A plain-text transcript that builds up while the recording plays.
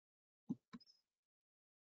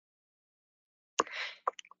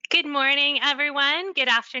Good morning, everyone. Good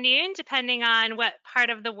afternoon, depending on what part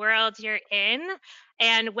of the world you're in.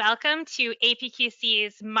 And welcome to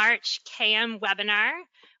APQC's March KM webinar,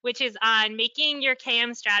 which is on making your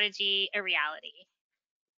KM strategy a reality.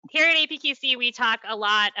 Here at APQC, we talk a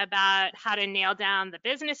lot about how to nail down the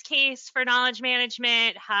business case for knowledge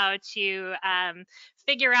management, how to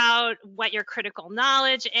figure out what your critical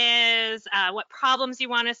knowledge is, what problems you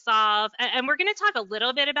want to solve. And we're going to talk a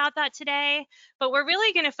little bit about that today, but we're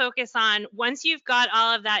really going to focus on once you've got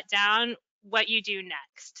all of that down, what you do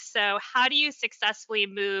next. So how do you successfully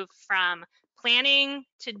move from planning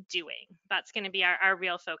to doing? That's going to be our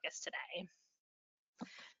real focus today.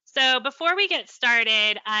 So before we get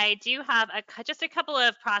started, I do have just a couple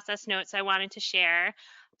of process notes I wanted to share.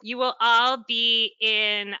 You will all be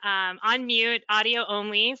on mute, audio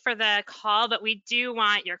only for the call, but we do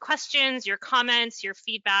want your questions, your comments, your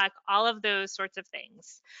feedback, all of those sorts of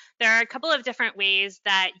things. There are a couple of different ways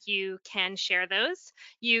that you can share those.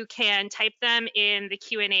 You can type them in the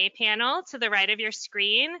Q&A panel to the right of your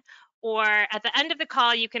screen, or at the end of the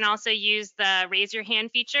call, you can also use the raise your hand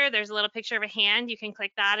feature. There's a little picture of a hand. You can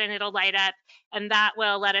click that and it'll light up, and that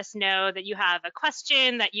will let us know that you have a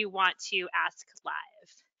question that you want to ask live.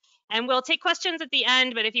 And we'll take questions at the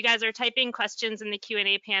end, but if you guys are typing questions in the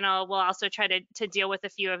Q&A panel, we'll also try to deal with a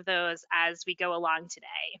few of those as we go along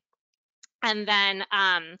today. And then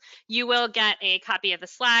you will get a copy of the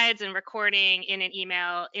slides and recording in an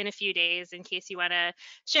email in a few days in case you want to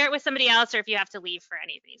share it with somebody else or if you have to leave for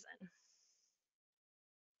any reason.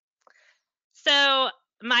 So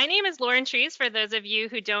my name is Lauren Trees. For those of you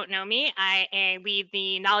who don't know me, I lead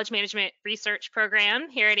the Knowledge Management Research Program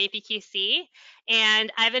here at APQC.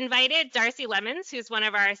 And I've invited Darcy Lemons, who's one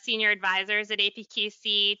of our senior advisors at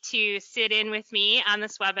APQC, to sit in with me on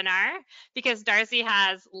this webinar because Darcy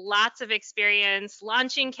has lots of experience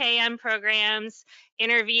launching KM programs,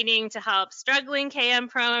 intervening to help struggling KM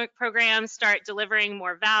programs start delivering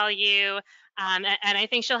more value, and I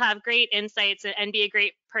think she'll have great insights and be a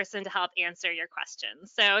great person to help answer your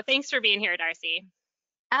questions. So thanks for being here, Darcy.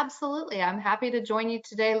 Absolutely. I'm happy to join you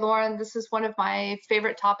today, Lauren. This is one of my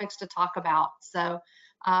favorite topics to talk about. So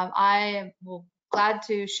I am glad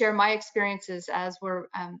to share my experiences as while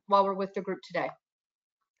we're with the group today.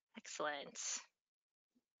 Excellent.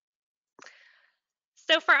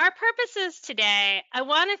 So for our purposes today, I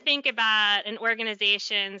want to think about an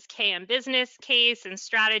organization's KM business case and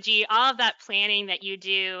strategy, all of that planning that you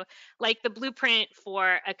do, like the blueprint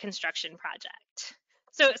for a construction project.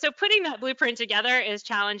 So putting that blueprint together is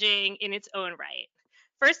challenging in its own right.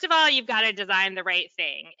 First of all, you've got to design the right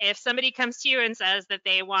thing. If somebody comes to you and says that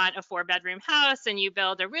they want a 4-bedroom house and you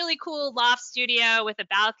build a really cool loft studio with a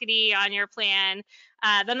balcony on your plan,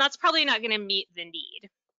 then that's probably not going to meet the need.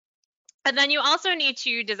 And then you also need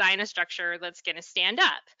to design a structure that's going to stand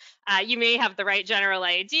up. You may have the right general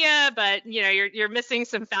idea, but you're missing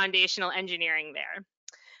some foundational engineering there.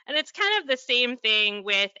 And it's kind of the same thing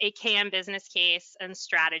with a KM business case and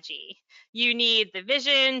strategy. You need the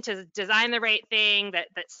vision to design the right thing that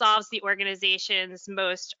solves the organization's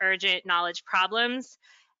most urgent knowledge problems.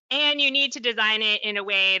 And you need to design it in a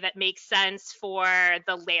way that makes sense for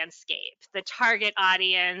the landscape, the target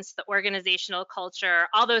audience, the organizational culture,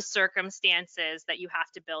 all those circumstances that you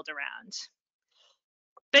have to build around.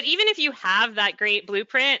 But even if you have that great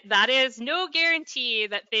blueprint, that is no guarantee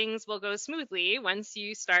that things will go smoothly once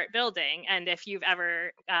you start building. And if you've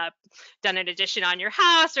ever done an addition on your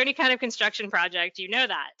house or any kind of construction project, you know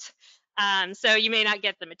that. So you may not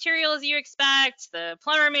get the materials you expect, the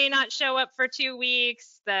plumber may not show up for 2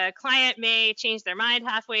 weeks, the client may change their mind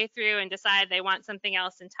halfway through and decide they want something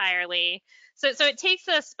else entirely. So it takes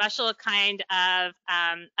a special kind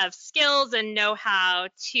of skills and know-how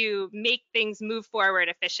to make things move forward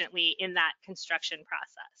efficiently in that construction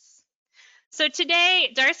process. So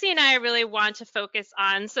today, Darcy and I really want to focus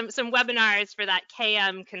on some webinars for that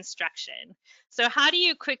KM construction. So how do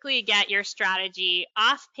you quickly get your strategy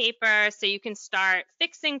off paper so you can start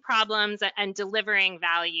fixing problems and delivering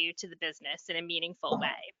value to the business in a meaningful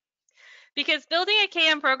way? Because building a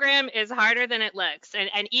KM program is harder than it looks.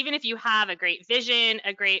 And even if you have a great vision,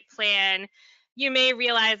 a great plan, you may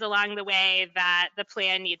realize along the way that the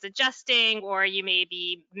plan needs adjusting or you may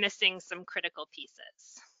be missing some critical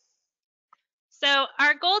pieces. So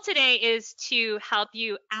our goal today is to help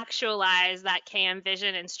you actualize that KM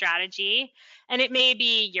vision and strategy. And it may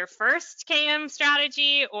be your first KM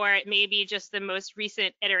strategy, or it may be just the most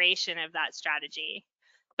recent iteration of that strategy.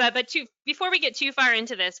 But before we get too far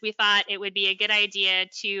into this, we thought it would be a good idea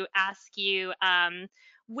to ask you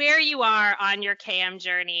where you are on your KM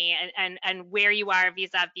journey and where you are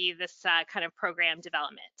vis-a-vis this kind of program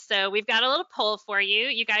development. So we've got a little poll for you.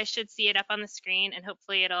 You guys should see it up on the screen, and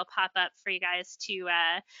hopefully it'll pop up for you guys to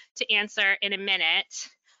answer in a minute.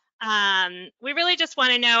 We really just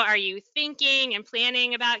want to know, are you thinking and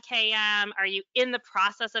planning about KM? Are you in the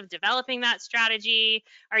process of developing that strategy?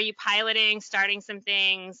 Are you piloting, starting some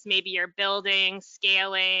things? Maybe you're building,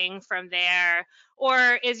 scaling from there.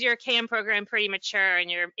 Or is your KM program pretty mature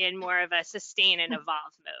and you're in more of a sustain and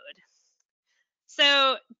evolve mode?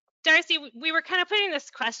 So Darcy, we were kind of putting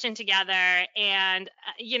this question together, and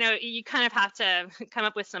you kind of have to come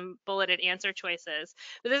up with some bulleted answer choices.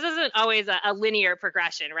 But this isn't always a linear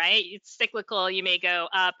progression, right? It's cyclical. You may go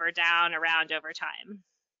up or down, around over time.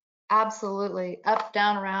 Absolutely. Up,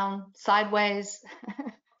 down, around, sideways.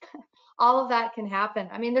 All of that can happen.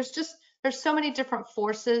 I mean, there's so many different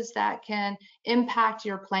forces that can impact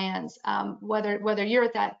your plans, whether you're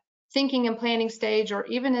at that thinking and planning stage or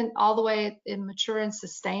even in all the way in mature and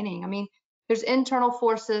sustaining. I mean, there's internal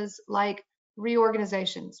forces like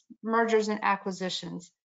reorganizations, mergers and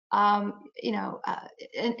acquisitions, and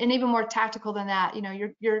even more tactical than that.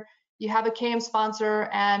 You have a KM sponsor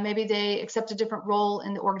and maybe they accept a different role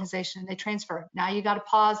in the organization. They transfer. Now you got to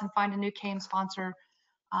pause and find a new KM sponsor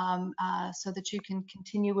so that you can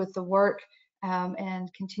continue with the work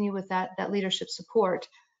and continue with that leadership support.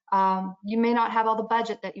 You may not have all the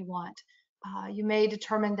budget that you want. You may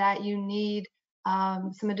determine that you need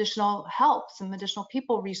some additional help, some additional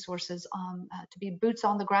people resources to be boots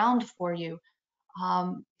on the ground for you.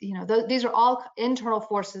 These are all internal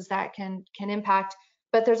forces that can impact,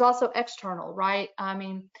 but there's also external, right? I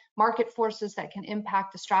mean, market forces that can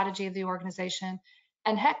impact the strategy of the organization.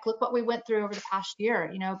 And heck, look what we went through over the past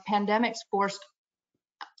year. Pandemics forced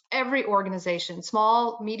every organization,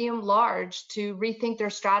 small, medium, large, to rethink their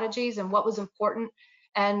strategies and what was important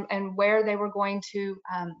and where they were going to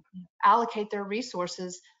allocate their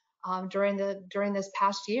resources during this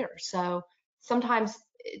past year. So sometimes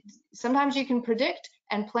you can predict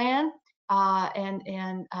and plan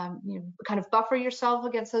and kind of buffer yourself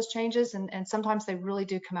against those changes, and sometimes they really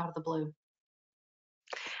do come out of the blue.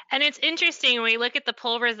 And it's interesting when we look at the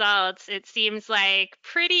poll results, it seems like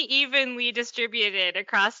pretty evenly distributed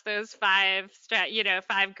across those five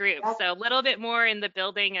groups. Yep. So a little bit more in the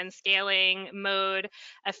building and scaling mode,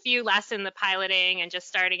 a few less in the piloting and just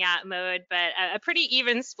starting out mode, but a pretty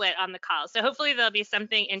even split on the call. So hopefully there'll be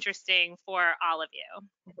something interesting for all of you.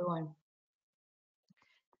 Everyone.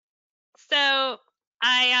 So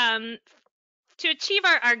to achieve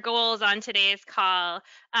our goals on today's call,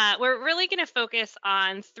 we're really going to focus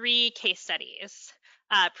on 3 case studies.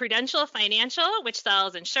 Prudential Financial, which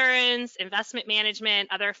sells insurance, investment management,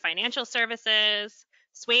 other financial services.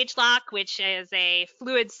 Swagelok, which is a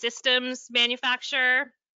fluid systems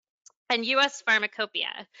manufacturer. And US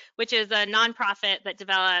Pharmacopeia, which is a nonprofit that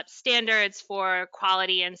develops standards for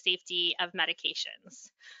quality and safety of medications.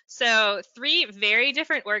 So 3 very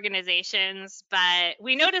different organizations, but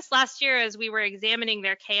we noticed last year as we were examining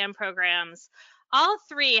their KM programs, all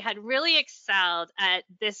 3 had really excelled at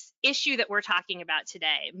this issue that we're talking about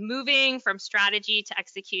today, moving from strategy to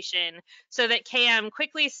execution, so that KM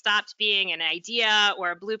quickly stopped being an idea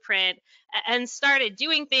or a blueprint and started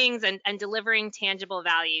doing things and delivering tangible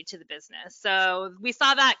value to the business. So we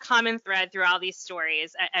saw that common thread through all these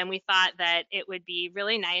stories, and we thought that it would be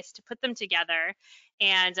really nice to put them together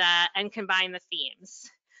and combine the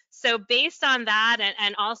themes. So based on that,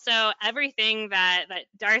 and also everything that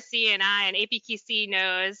Darcy and I and APQC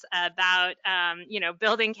knows about,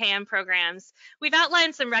 building KM programs, we've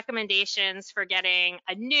outlined some recommendations for getting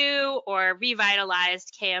a new or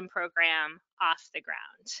revitalized KM program off the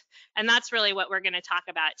ground. And that's really what we're going to talk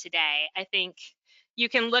about today. I think you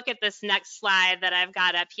can look at this next slide that I've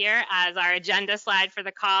got up here as our agenda slide for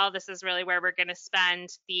the call. This is really where we're going to spend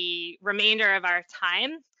the remainder of our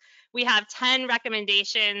time. We have 10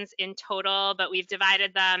 recommendations in total, but we've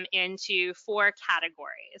divided them into 4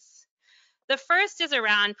 categories. The first is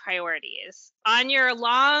around priorities. On your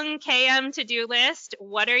long KM to-do list,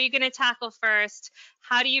 what are you going to tackle first?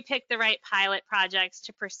 How do you pick the right pilot projects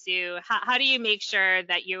to pursue? How do you make sure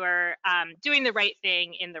that you are doing the right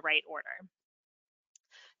thing in the right order?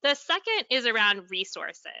 The second is around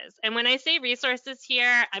resources. And when I say resources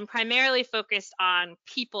here, I'm primarily focused on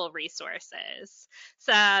people resources.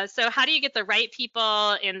 So how do you get the right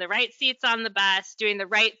people in the right seats on the bus, doing the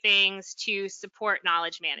right things to support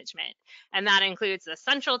knowledge management? And that includes the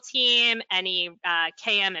central team, any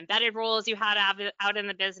KM embedded roles you had out in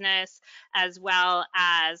the business, as well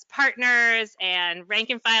as partners and rank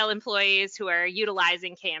and file employees who are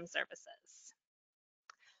utilizing KM services.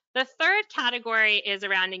 The third category is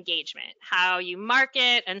around engagement, how you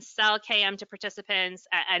market and sell KM to participants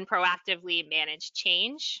and proactively manage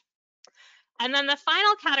change. And then the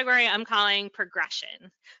final category I'm calling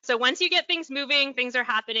progression. So once you get things moving, things are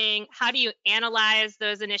happening, how do you analyze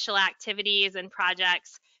those initial activities and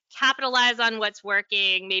projects, capitalize on what's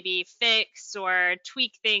working, maybe fix or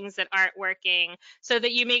tweak things that aren't working so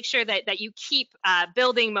that you make sure that you keep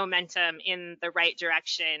building momentum in the right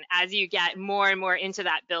direction as you get more and more into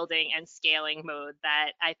that building and scaling mode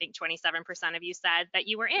that I think 27% of you said that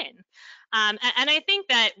you were in. And I think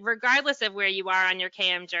that regardless of where you are on your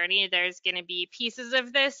KM journey, there's going to be pieces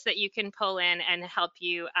of this that you can pull in and help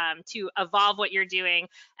you to evolve what you're doing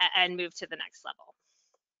and move to the next level.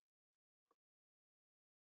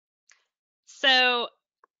 So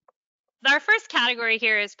our first category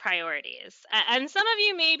here is priorities. And some of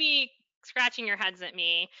you may be scratching your heads at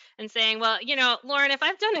me and saying, well, Lauren, if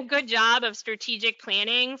I've done a good job of strategic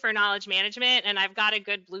planning for knowledge management and I've got a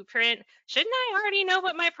good blueprint, shouldn't I already know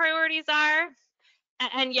what my priorities are?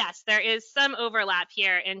 And yes, there is some overlap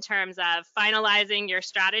here in terms of finalizing your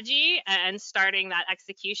strategy and starting that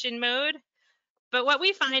execution mode. But what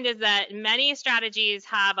we find is that many strategies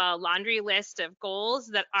have a laundry list of goals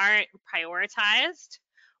that aren't prioritized,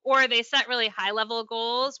 or they set really high level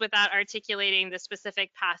goals without articulating the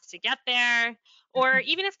specific path to get there. Or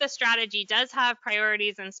even if the strategy does have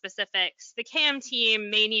priorities and specifics, the KM team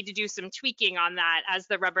may need to do some tweaking on that as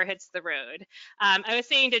the rubber hits the road. I was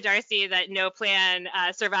saying to Darcy that no plan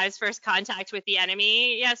survives first contact with the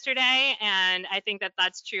enemy yesterday, and I think that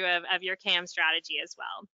that's true of your KM strategy as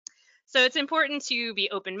well. So it's important to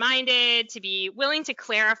be open-minded, to be willing to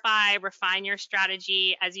clarify, refine your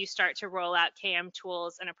strategy as you start to roll out KM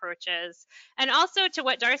tools and approaches. And also to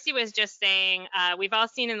what Darcy was just saying, we've all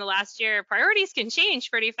seen in the last year, priorities can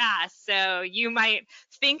change pretty fast. So you might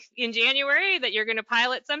think in January that you're going to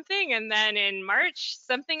pilot something, and then in March,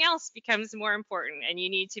 something else becomes more important, and you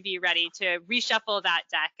need to be ready to reshuffle that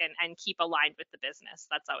deck and keep aligned with the business.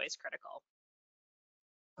 That's always critical.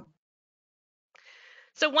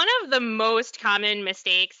 So one of the most common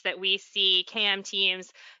mistakes that we see KM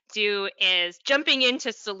teams do is jumping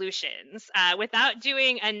into solutions without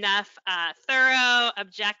doing enough thorough,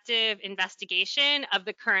 objective investigation of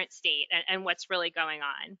the current state and what's really going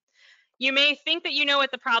on. You may think that you know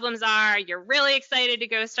what the problems are, you're really excited to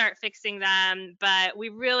go start fixing them, but we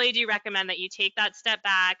really do recommend that you take that step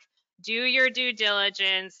back, do your due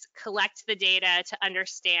diligence, collect the data to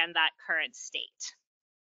understand that current state.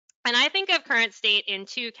 And I think of current state in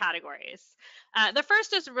two categories. The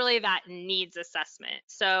first is really that needs assessment.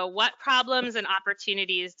 So what problems and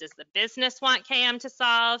opportunities does the business want KM to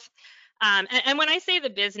solve? And when I say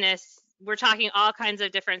the business, we're talking all kinds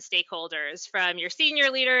of different stakeholders, from your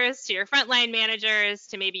senior leaders to your frontline managers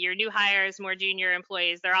to maybe your new hires, more junior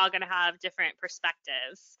employees. They're all going to have different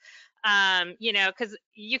perspectives. Because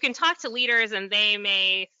you can talk to leaders and they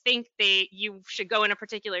may think you should go in a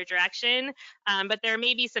particular direction, but there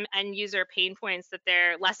may be some end user pain points that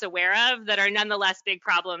they're less aware of that are nonetheless big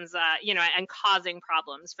problems, and causing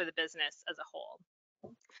problems for the business as a whole.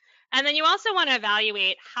 And then you also want to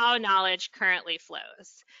evaluate how knowledge currently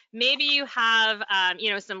flows. Maybe you have,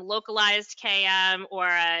 some localized KM or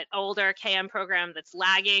an older KM program that's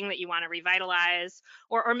lagging that you want to revitalize,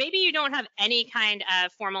 or maybe you don't have any kind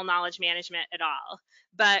of formal knowledge management at all.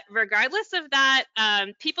 But regardless of that,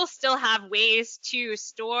 people still have ways to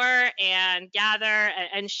store and gather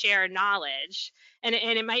and share knowledge. And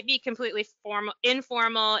it might be completely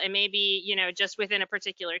informal. It may be, just within a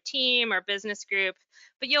particular team or business group.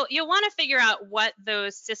 But you'll want to figure out what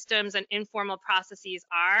those systems and informal processes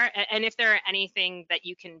are, and if there are anything that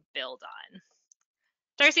you can build on.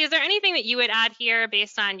 Darcy, is there anything that you would add here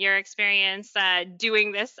based on your experience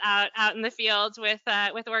doing this out in the field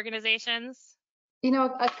with organizations?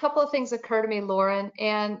 A couple of things occur to me, Lauren,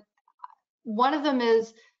 and one of them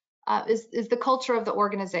is the culture of the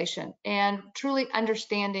organization and truly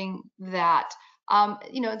understanding that.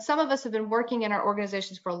 And some of us have been working in our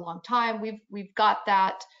organizations for a long time. We've got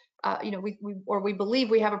that. We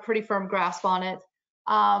believe we have a pretty firm grasp on it.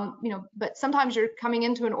 But sometimes you're coming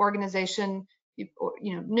into an organization,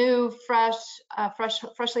 new,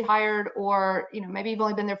 freshly hired, or maybe you've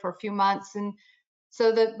only been there for a few months, and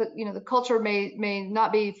so the culture may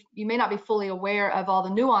not be, you may not be fully aware of all the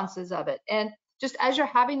nuances of it. And just as you're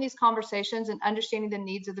having these conversations and understanding the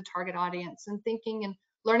needs of the target audience and thinking and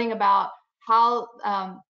learning about how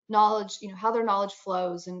knowledge, how their knowledge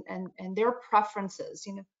flows and their preferences,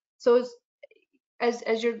 so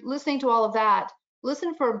as you're listening to all of that,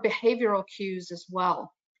 listen for behavioral cues as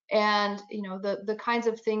well, and the kinds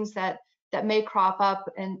of things that that may crop up,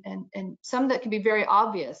 and some that can be very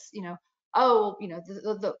obvious. Oh,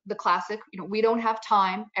 the classic. We don't have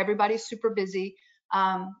time. Everybody's super busy.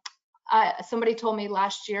 Somebody told me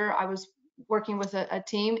last year, I was working with a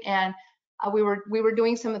team, and we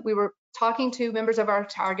were talking to members of our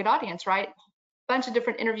target audience, right? Bunch of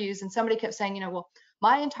different interviews, and somebody kept saying, well,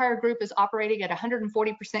 my entire group is operating at 140%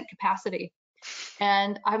 capacity.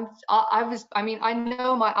 And I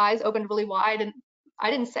know my eyes opened really wide, and I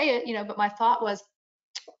didn't say it, but my thought was,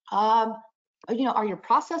 are your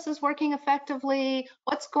processes working effectively?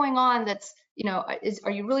 What's going on?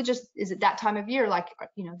 Are you really just, is it that time of year? Like,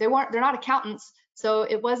 they're not accountants. So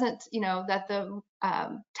it wasn't, that the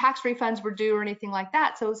tax refunds were due or anything like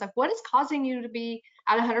that. So it was like, what is causing you to be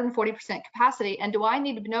at 140% capacity? And do I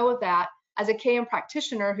need to know of that as a KM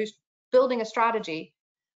practitioner who's building a strategy?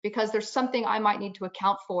 Because there's something I might need to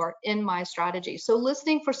account for in my strategy. So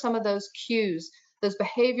listening for some of those cues, those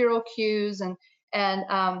behavioral cues, and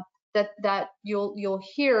that you'll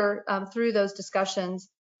hear through those discussions.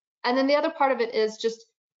 And then the other part of it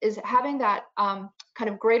is having that kind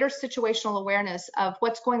of greater situational awareness of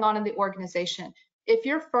what's going on in the organization. If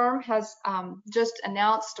your firm has just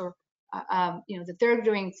announced that they're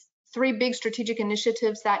doing 3 big strategic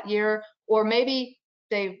initiatives that year, or maybe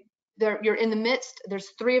you're in the midst, there's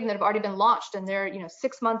 3 of them that have already been launched, and they're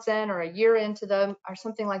 6 months in or a year into them or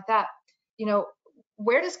something like that.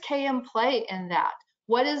 Where does KM play in that?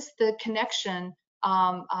 What is the connection,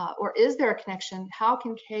 or is there a connection? How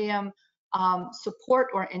can KM support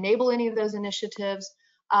or enable any of those initiatives?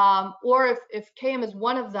 Or if KM is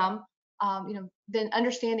one of them, then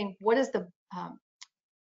understanding what is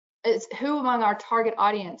who among our target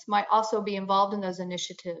audience might also be involved in those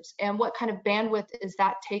initiatives, and what kind of bandwidth is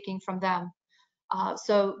that taking from them?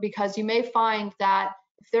 Because you may find that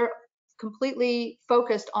if they're completely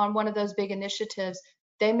focused on one of those big initiatives,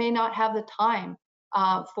 they may not have the time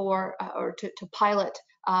to pilot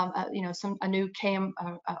a new KM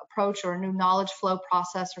approach, or a new knowledge flow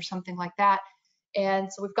process, or something like that.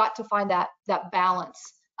 And so we've got to find that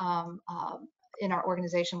balance in our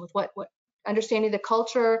organization, with what understanding the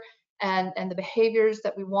culture and the behaviors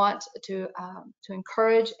that we want to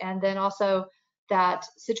encourage, and then also that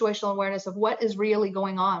situational awareness of what is really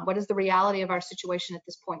going on, what is the reality of our situation at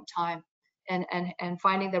this point in time, and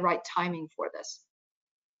finding the right timing for this.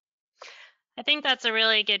 I think that's a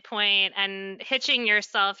really good point, and hitching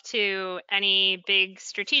yourself to any big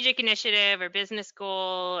strategic initiative or business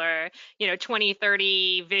goal, or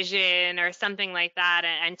 2030 vision or something like that,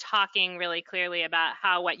 and talking really clearly about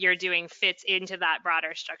how what you're doing fits into that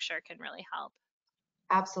broader structure can really help.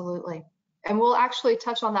 Absolutely. And we'll actually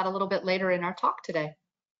touch on that a little bit later in our talk today.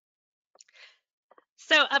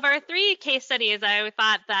 So of our 3 case studies, I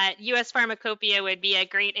thought that US Pharmacopeia would be a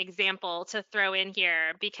great example to throw in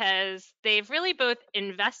here, because they've really both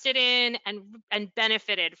invested in and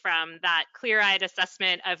benefited from that clear-eyed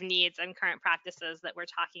assessment of needs and current practices that we're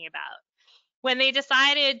talking about. When they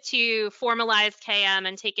decided to formalize KM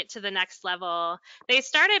and take it to the next level, they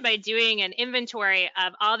started by doing an inventory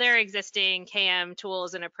of all their existing KM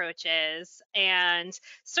tools and approaches, and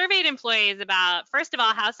surveyed employees about, first of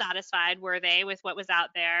all, how satisfied were they with what was out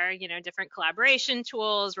there, different collaboration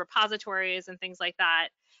tools, repositories, and things like that,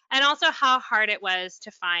 and also how hard it was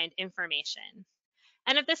to find information.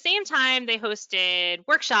 And at the same time, they hosted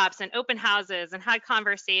workshops and open houses and had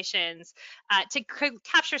conversations to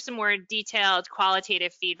capture some more detailed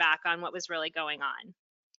qualitative feedback on what was really going on.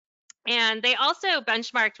 And they also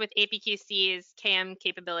benchmarked with APQC's KM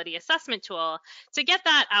capability assessment tool to get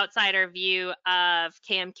that outsider view of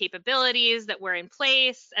KM capabilities that were in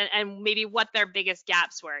place, and maybe what their biggest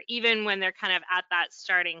gaps were, even when they're kind of at that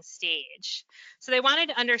starting stage. So they wanted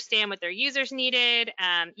to understand what their users needed.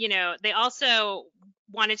 They also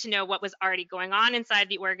wanted to know what was already going on inside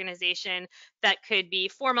the organization that could be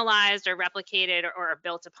formalized or replicated or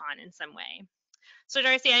built upon in some way. So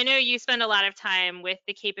Darcy, I know you spend a lot of time with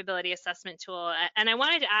the capability assessment tool, and I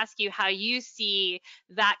wanted to ask you how you see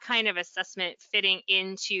that kind of assessment fitting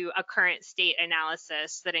into a current state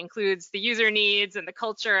analysis that includes the user needs and the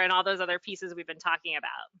culture and all those other pieces we've been talking about.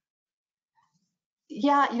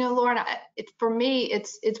 Yeah, Lauren, for me,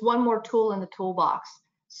 it's one more tool in the toolbox.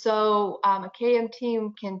 So a KM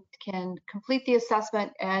team can complete the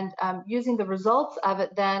assessment, and using the results of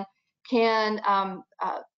it, then can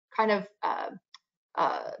kind of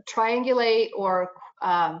triangulate or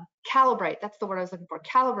calibrate. That's the word I was looking for.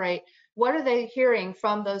 Calibrate. What are they hearing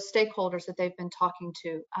from those stakeholders that they've been talking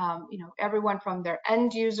to? Everyone from their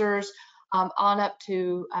end users on up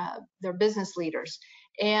to their business leaders.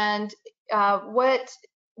 And what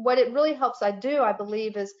it really helps I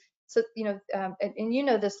believe, is So, and you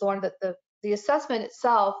know this, Lauren, that the assessment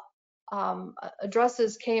itself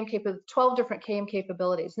addresses 12 different KM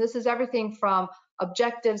capabilities. And this is everything from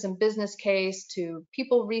objectives and business case to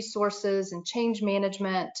people resources and change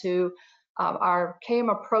management to our KM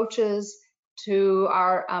approaches to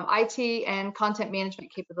our IT and content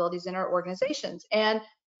management capabilities in our organizations. And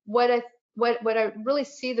what I really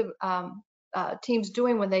see the teams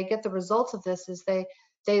doing when they get the results of this is they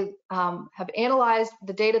have analyzed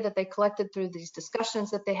the data that they collected through these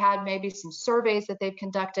discussions that they had, maybe some surveys that they've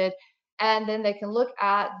conducted, and then they can look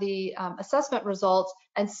at the assessment results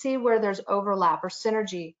and see where there's overlap or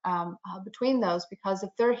synergy between those. Because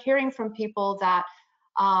if they're hearing from people that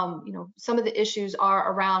some of the issues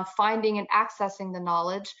are around finding and accessing the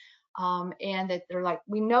knowledge, and that they're like,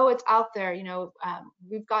 we know it's out there,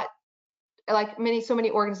 we've got like so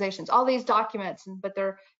many organizations, all these documents, but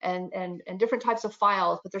they're and different types of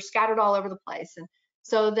files, but they're scattered all over the place. And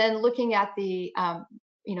so then looking at the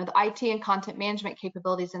the IT and content management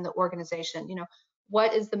capabilities in the organization,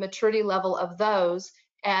 what is the maturity level of those?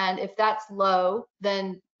 And if that's low,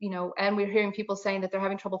 then and we're hearing people saying that they're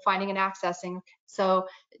having trouble finding and accessing. So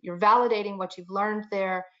you're validating what you've learned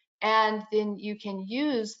there, and then you can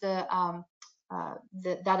use that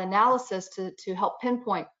analysis to help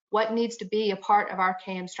pinpoint what needs to be a part of our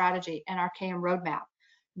KM strategy and our KM roadmap.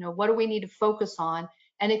 What do we need to focus on?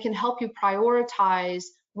 And it can help you prioritize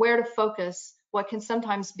where to focus what can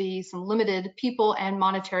sometimes be some limited people and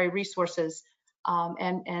monetary resources,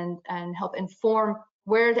 and help inform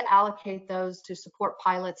where to allocate those to support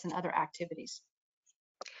pilots and other activities.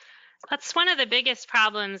 That's one of the biggest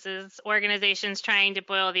problems is organizations trying to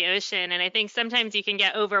boil the ocean. And I think sometimes you can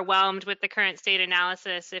get overwhelmed with the current state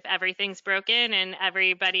analysis if everything's broken and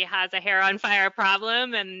everybody has a hair on fire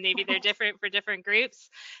problem, and maybe they're different for different groups.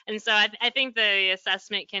 And so I think the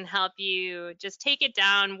assessment can help you just take it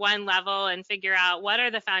down one level and figure out what are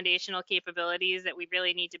the foundational capabilities that we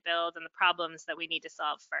really need to build and the problems that we need to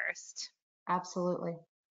solve first. Absolutely.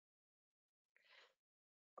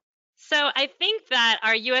 So I think that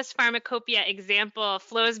our US Pharmacopeia example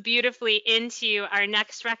flows beautifully into our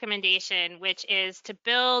next recommendation, which is to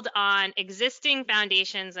build on existing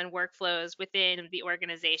foundations and workflows within the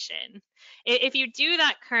organization. If you do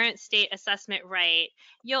that current state assessment right,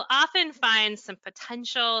 you'll often find some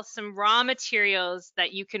potential, some raw materials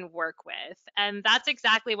that you can work with. And that's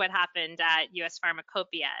exactly what happened at US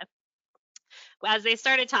Pharmacopeia. As they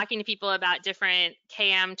started talking to people about different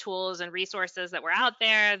KM tools and resources that were out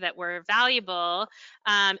there that were valuable,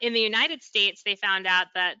 in the United States, they found out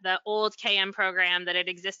that the old KM program that had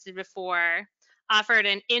existed before offered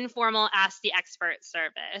an informal Ask the Expert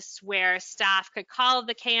service where staff could call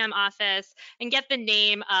the KM office and get the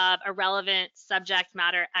name of a relevant subject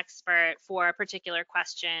matter expert for a particular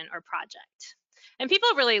question or project. And people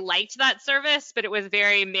really liked that service, but it was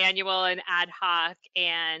very manual and ad hoc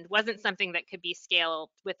and wasn't something that could be scaled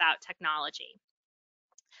without technology.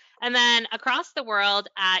 And then across the world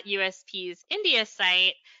at USP's India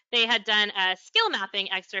site, they had done a skill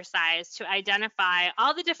mapping exercise to identify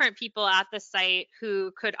all the different people at the site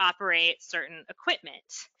who could operate certain equipment.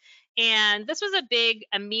 And this was a big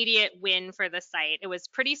immediate win for the site. It was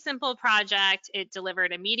a pretty simple project. It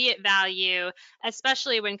delivered immediate value,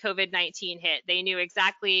 especially when COVID-19 hit. They knew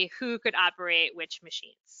exactly who could operate which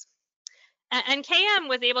machines. And KM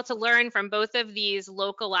was able to learn from both of these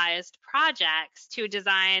localized projects to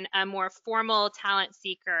design a more formal talent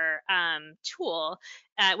seeker tool,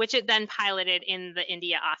 which it then piloted in the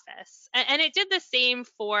India office. And it did the same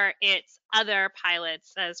for its other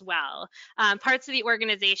pilots as well. Parts of the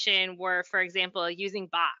organization were, for example, using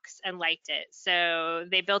Box and liked it. So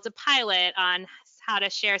they built a pilot on how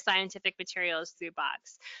to share scientific materials through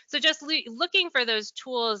Box. So just looking for those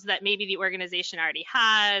tools that maybe the organization already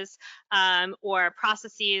has, or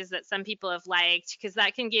processes that some people have liked, because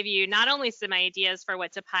that can give you not only some ideas for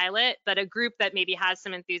what to pilot, but a group that maybe has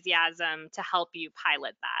some enthusiasm to help you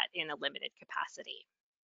pilot that in a limited capacity.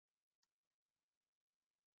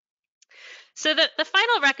 So the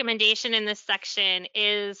final recommendation in this section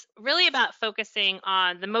is really about focusing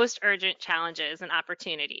on the most urgent challenges and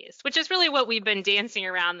opportunities, which is really what we've been dancing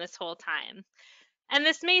around this whole time. And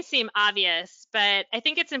this may seem obvious, but I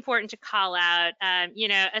think it's important to call out,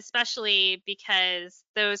 especially because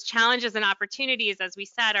those challenges and opportunities, as we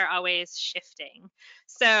said, are always shifting.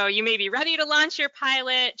 So you may be ready to launch your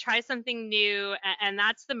pilot, try something new, and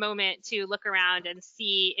that's the moment to look around and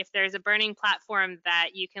see if there's a burning platform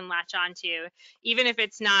that you can latch onto, even if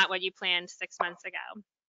it's not what you planned 6 months ago.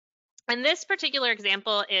 And this particular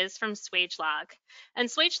example is from Swagelok. And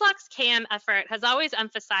Swagelok's KM effort has always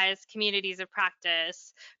emphasized communities of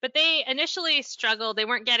practice, but they initially struggled. They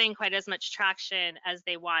weren't getting quite as much traction as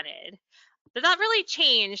they wanted. But that really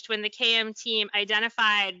changed when the KM team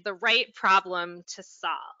identified the right problem to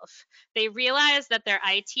solve. They realized that their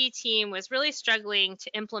IT team was really struggling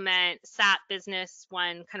to implement SAP Business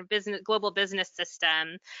One, kind of business global business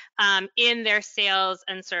system, in their sales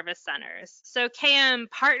and service centers. So KM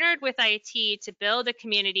partnered with IT to build a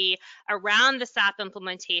community around the SAP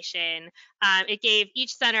implementation. It gave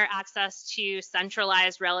each center access to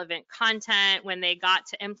centralized relevant content when they got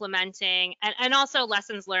to implementing, and also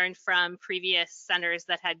lessons learned from previous centers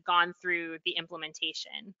that had gone through the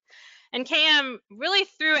implementation. And KM really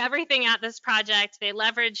threw everything at this project. They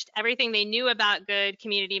leveraged everything they knew about good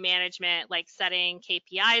community management, like setting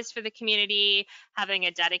KPIs for the community, having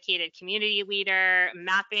a dedicated community leader,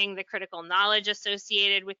 mapping the critical knowledge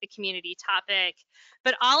associated with the community topic.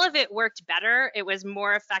 But all of it worked better. It was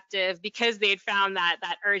more effective because they'd found that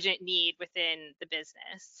urgent need within the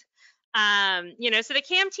business. So the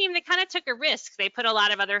CAM team, they kind of took a risk. They put a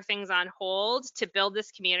lot of other things on hold to build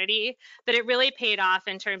this community, but it really paid off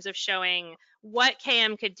in terms of showing what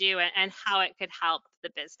KM could do and how it could help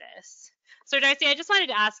the business. So Darcy, I just wanted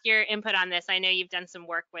to ask your input on this. I know you've done some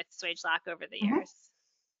work with Swagelok over the Mhm. years.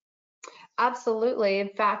 Absolutely. In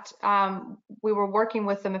fact, we were working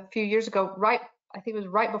with them a few years ago, I think it was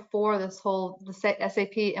right before the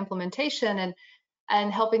SAP implementation,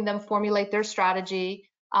 and helping them formulate their strategy,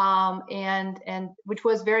 and which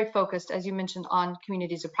was very focused, as you mentioned, on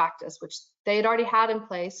communities of practice, which they had already had in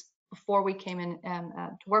place before we came in and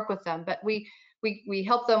to work with them. But we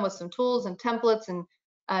helped them with some tools and templates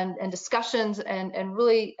and discussions, and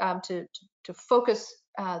really to focus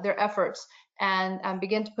their efforts, and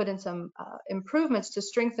begin to put in some improvements to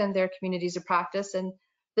strengthen their communities of practice. And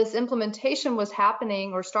this implementation was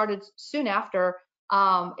happening, or started soon after.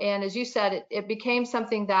 And as you said, it became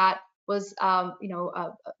something that was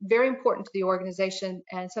very important to the organization,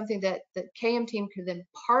 and something that the KM team could then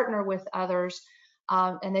partner with others.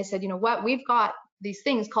 And they said, you know what, we've got these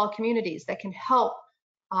things called communities that can help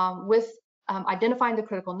with identifying the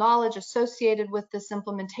critical knowledge associated with this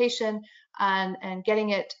implementation, and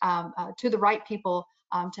getting it to the right people,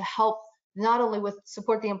 to help not only with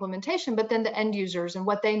support the implementation, but then the end users and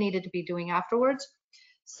what they needed to be doing afterwards.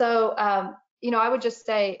 So, I would just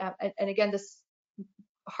say, and again, this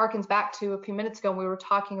harkens back to a few minutes ago when we were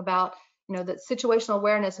talking about, the situational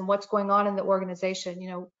awareness and what's going on in the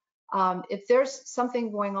organization. If there's something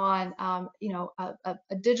going on,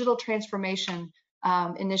 a digital transformation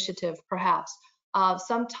initiative, perhaps,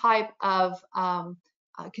 some type of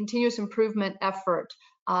continuous improvement effort,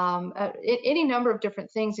 any number of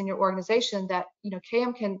different things in your organization that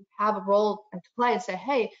KM can have a role to play, and say,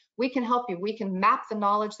 hey, we can help you. We can map the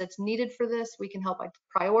knowledge that's needed for this. We can help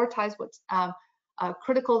prioritize what's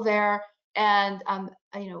critical there, and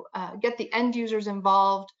get the end users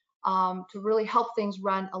involved, to really help things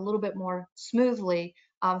run a little bit more smoothly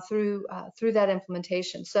through that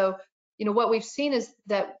implementation. So, what we've seen is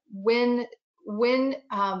that when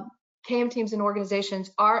KM teams and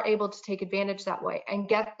organizations are able to take advantage that way and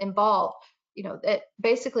get involved, that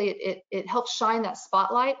basically it helps shine that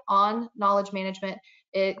spotlight on knowledge management.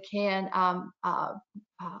 It can,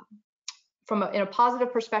 in a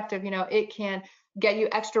positive perspective, it can get you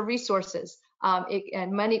extra resources,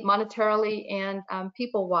 and money, monetarily and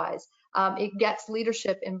people-wise. It gets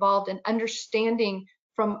leadership involved in understanding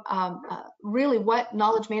from really what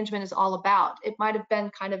knowledge management is all about. It might have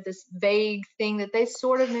been kind of this vague thing that they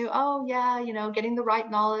sort of knew, oh yeah, getting the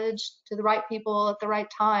right knowledge to the right people at the right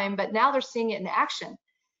time, but now they're seeing it in action.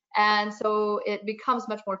 And so it becomes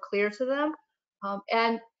much more clear to them.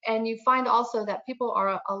 And you find also that people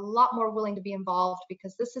are a lot more willing to be involved,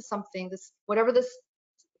 because this is something, whatever this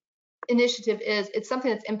initiative is, it's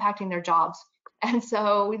something that's impacting their jobs. And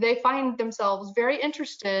so they find themselves very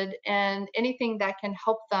interested in anything that can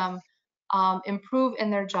help them improve in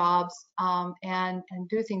their jobs, and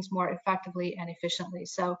do things more effectively and efficiently.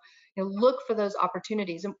 So, look for those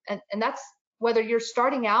opportunities. And that's whether you're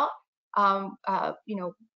starting out,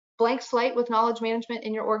 blank slate with knowledge management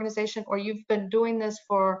in your organization, or you've been doing this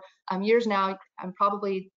for years now. I'm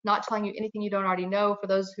probably not telling you anything you don't already know for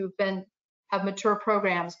those who've have mature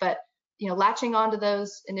programs, but latching onto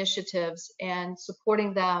those initiatives and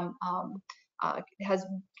supporting them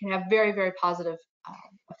can have very, very positive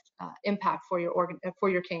impact for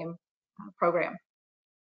your KM program.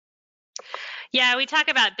 Yeah, we talk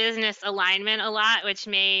about business alignment a lot, which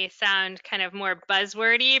may sound kind of more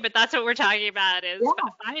buzzwordy, but that's what we're talking about is Yeah.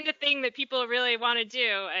 find a thing that people really want to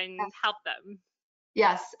do and help them.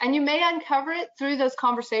 Yes, and you may uncover it through those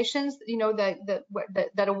conversations, you know,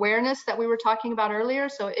 that awareness that we were talking about earlier.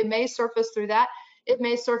 So it may surface through that. It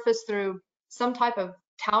may surface through some type of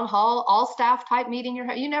town hall, all staff type meeting.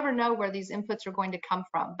 You never know where these inputs are going to come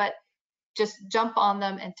from, but just jump on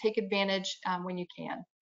them and take advantage when you can.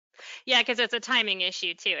 Yeah, because it's a timing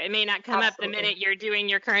issue too. It may not come up the Absolutely. minute you're doing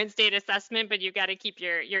your current state assessment, but you've got to keep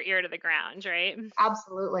your ear to the ground, right?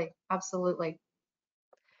 Absolutely. Absolutely.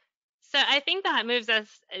 So I think that moves us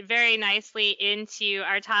very nicely into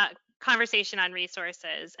our conversation on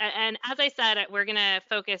resources. And as I said, we're going to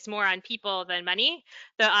focus more on people than money,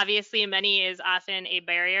 though obviously money is often a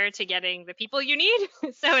barrier to getting the people you need.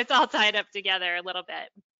 So it's all tied up together a little bit.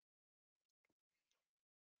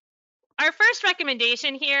 Our first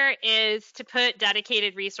recommendation here is to put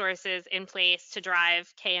dedicated resources in place to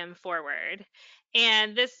drive KM forward.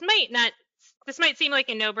 And this might seem like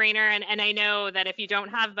a no-brainer, and I know that if you don't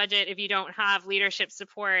have budget, if you don't have leadership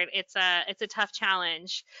support, it's a tough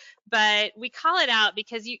challenge. But we call it out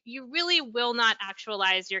because you really will not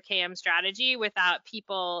actualize your KM strategy without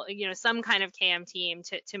people, some kind of KM team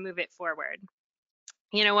to move it forward.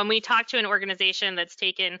 When we talk to an organization that's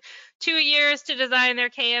taken 2 years to design their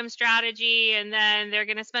KM strategy, and then they're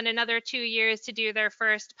going to spend another 2 years to do their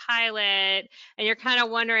first pilot, and you're kind of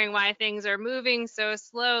wondering why things are moving so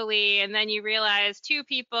slowly, and then you realize two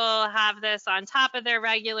people have this on top of their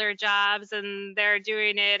regular jobs, and they're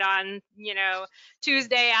doing it on,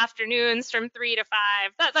 Tuesday afternoons from 3 to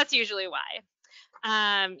 5. That's usually why.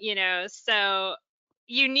 So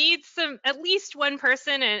you need at least one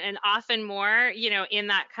person, and often more, in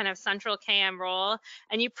that kind of central KM role.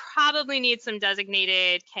 And you probably need some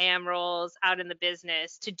designated KM roles out in the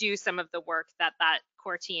business to do some of the work that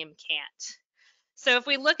core team can't. So if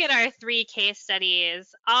we look at our 3 case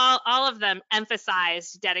studies, all of them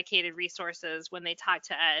emphasized dedicated resources when they talk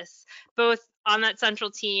to us, both on that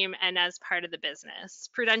central team and as part of the business.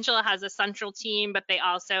 Prudential has a central team, but they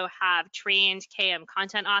also have trained KM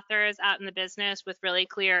content authors out in the business with really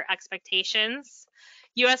clear expectations.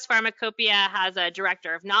 US Pharmacopeia has a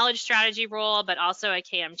director of knowledge strategy role, but also a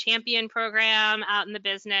KM champion program out in the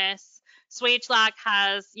business. Swagelok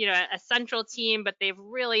has, a central team, but they've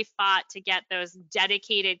really fought to get those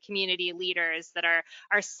dedicated community leaders that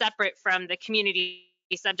are separate from the community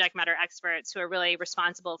subject matter experts who are really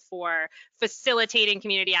responsible for facilitating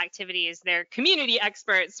community activities. They're community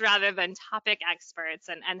experts rather than topic experts,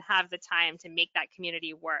 and have the time to make that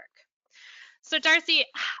community work. So Darcy,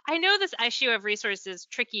 I know this issue of resources is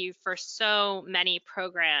tricky for so many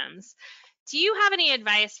programs. Do you have any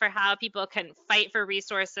advice for how people can fight for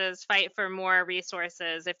resources, fight for more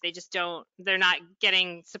resources if they're not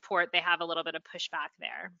getting support, they have a little bit of pushback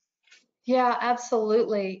there? Yeah,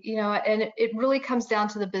 absolutely. And it really comes down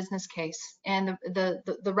to the business case and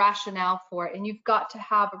the rationale for it. And you've got to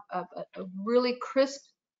have a really crisp,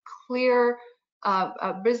 clear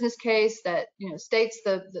business case that states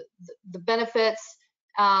the benefits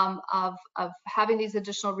of having these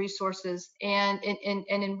additional resources, and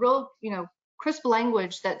in real crisp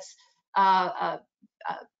language that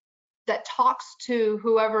talks to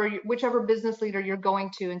whichever business leader you're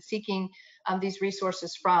going to and seeking these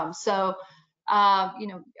resources from. So,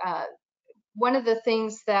 one of the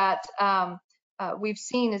things that we've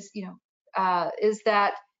seen is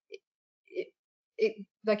that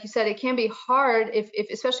like you said, it can be hard if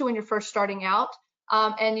especially when you're first starting out,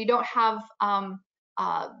 and you don't have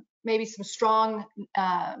maybe some strong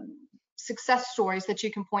success stories that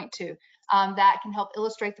you can point to that can help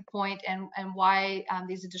illustrate the point and why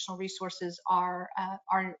these additional resources are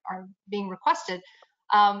being requested.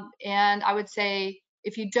 And I would say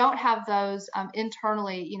if you don't have those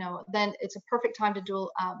internally, then it's a perfect time to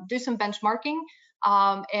do some benchmarking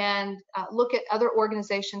and look at other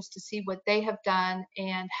organizations to see what they have done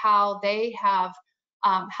and how they have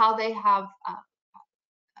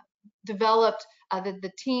developed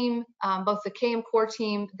the team, both the KM core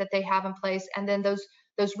team that they have in place, and then those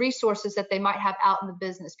resources that they might have out in the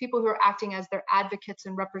business, people who are acting as their advocates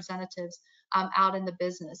and representatives out in the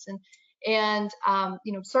business. And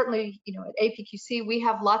certainly, at APQC, we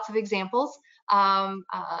have lots of examples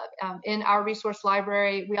in our resource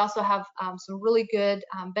library. We also have some really good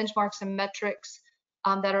benchmarks and metrics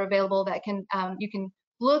that are available that you can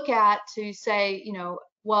look at to say,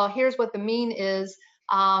 well, here's what the mean is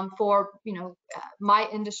for my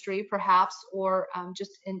industry, perhaps, or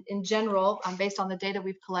just in general, based on the data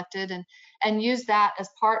we've collected, and use that as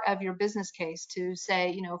part of your business case to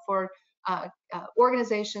say, for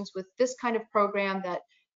organizations with this kind of program that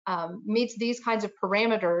meets these kinds of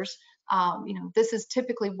parameters, this is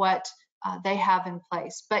typically what they have in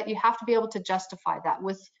place. But you have to be able to justify that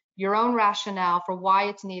with your own rationale for why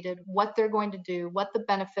it's needed, what they're going to do, what the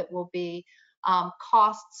benefit will be,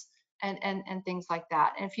 costs, and things like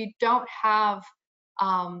that. And if you don't have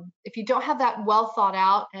that well thought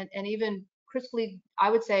out and even crisply,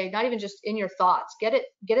 I would say, not even just in your thoughts, get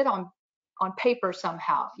it on paper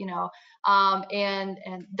somehow, and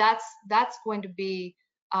that's going to be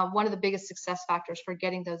one of the biggest success factors for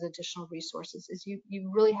getting those additional resources. Is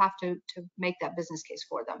you really have to make that business case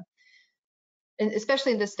for them, and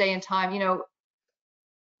especially in this day and time,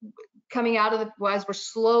 coming out of as we're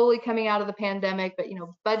slowly coming out of the pandemic, but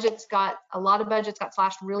a lot of budgets got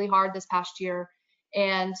slashed really hard this past year,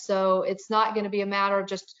 and so it's not going to be a matter of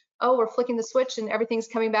just, oh, we're flicking the switch and everything's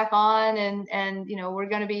coming back on, and we're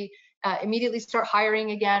going to be immediately start hiring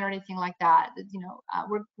again or anything like that.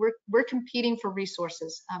 We're competing for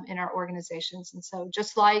resources in our organizations, and so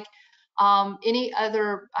just like any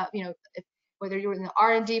other, whether you're in the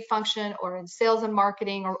R&D function or in sales and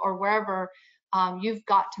marketing or wherever, you've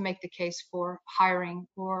got to make the case for hiring,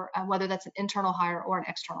 or whether that's an internal hire or an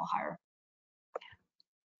external hire.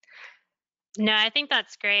 No, I think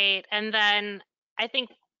that's great. And then I think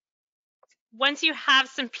once you have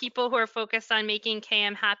some people who are focused on making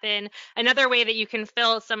KM happen, another way that you can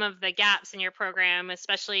fill some of the gaps in your program,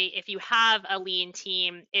 especially if you have a lean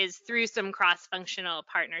team, is through some cross-functional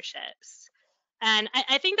partnerships. And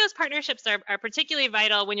I think those partnerships are particularly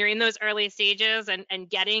vital when you're in those early stages and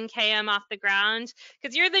getting KM off the ground,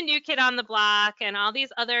 because you're the new kid on the block, and all these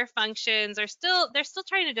other functions they're still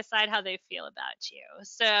trying to decide how they feel about you.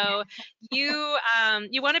 So you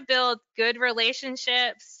want to build good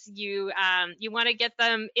relationships. You want to get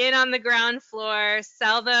them in on the ground floor,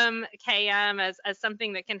 sell them KM as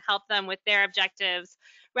something that can help them with their objectives,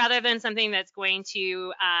 rather than something that's going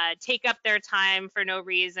to take up their time for no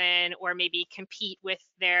reason, or maybe compete with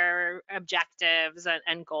their objectives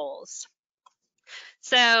and goals.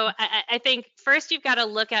 So I think first you've got to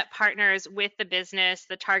look at partners with the business,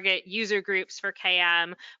 the target user groups for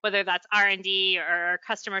KM, whether that's R&D or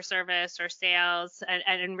customer service or sales,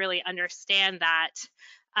 and really understand that.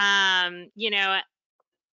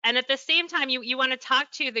 And at the same time, you want to talk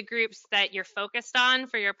to the groups that you're focused on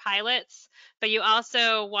for your pilots, but you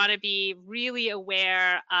also want to be really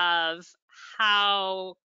aware of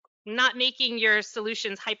how not making your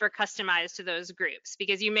solutions hyper customized to those groups,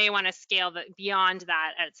 because you may want to scale beyond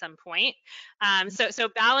that at some point. So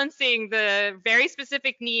balancing the very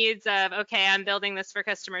specific needs of, okay, I'm building this for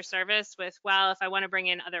customer service, with, well, if I want to bring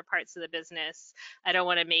in other parts of the business, I don't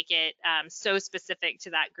want to make it so specific to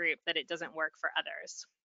that group that it doesn't work for others.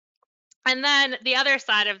 And then the other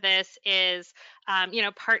side of this is,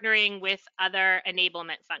 partnering with other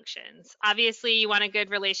enablement functions. Obviously, you want a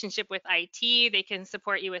good relationship with IT. They can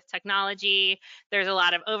support you with technology. There's a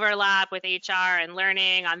lot of overlap with HR and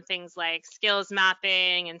learning on things like skills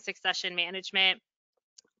mapping and succession management.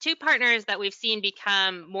 Two partners that we've seen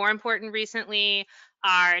become more important recently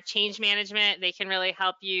are change management. They can really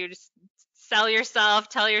help you just sell yourself,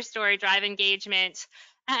 tell your story, drive engagement,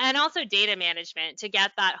 and also data management, to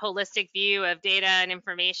get that holistic view of data and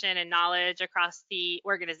information and knowledge across the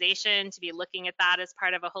organization, to be looking at that as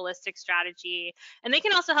part of a holistic strategy. And they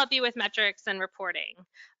can also help you with metrics and reporting.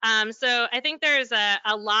 So I think there's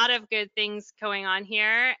a lot of good things going on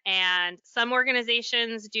here, and some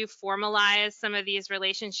organizations do formalize some of these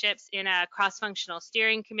relationships in a cross-functional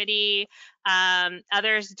steering committee.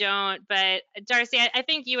 Others don't, but Darcy, I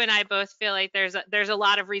think you and I both feel like there's a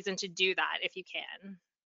lot of reason to do that if you can.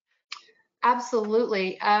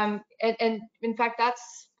 Absolutely. And in fact,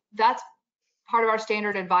 that's part of our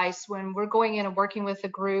standard advice when we're going in and working with a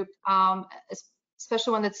group,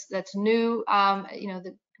 especially one that's new,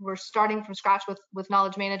 that we're starting from scratch with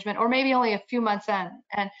knowledge management, or maybe only a few months in.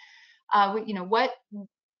 And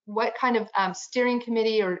what kind of steering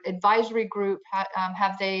committee or advisory group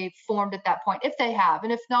have they formed at that point, if they have?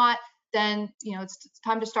 And if not, then it's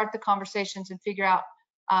time to start the conversations and figure out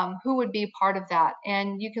who would be part of that.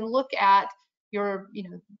 And you can look at your,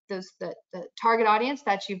 the target audience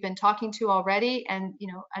that you've been talking to already, and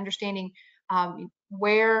understanding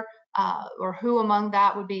where or who among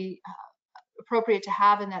that would be appropriate to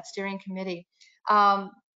have in that steering committee. And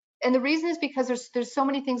the reason is because there's so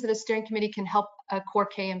many things that a steering committee can help a core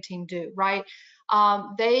KM team do, right?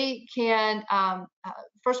 They can,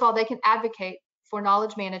 first of all, they can advocate for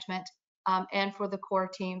knowledge management and for the core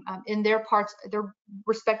team in their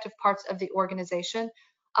respective parts of the organization.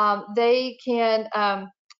 They can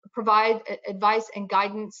provide advice and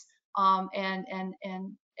guidance,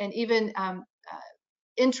 and even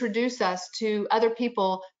introduce us to other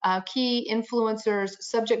people, key influencers,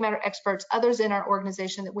 subject matter experts, others in our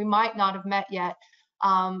organization that we might not have met yet,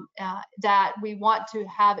 that we want to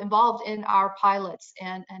have involved in our pilots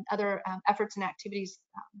and other efforts and activities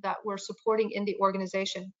that we're supporting in the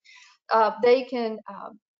organization. They can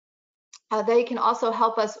also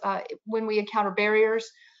help us when we encounter barriers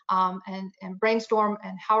and brainstorm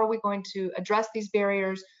and how are we going to address these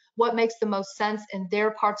barriers, what makes the most sense in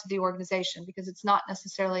their parts of the organization, because it's not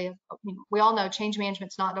necessarily, we all know change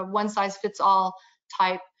management's not a one-size-fits-all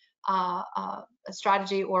type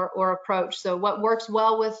strategy or approach. So what works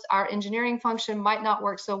well with our engineering function might not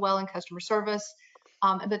work so well in customer service,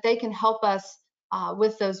 but they can help us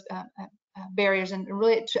with those barriers and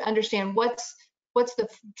really to understand what's the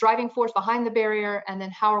driving force behind the barrier, and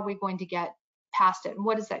then how are we going to get past it, and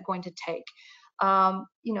what is that going to take?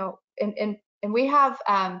 And we have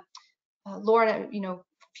Lauren,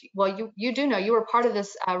 well, you do know, you were part of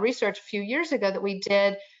this research a few years ago that we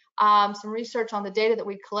did some research on the data that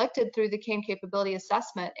we collected through the CAM capability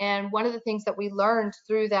assessment. And one of the things that we learned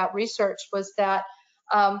through that research was that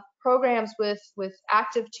programs with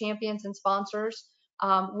active champions and sponsors,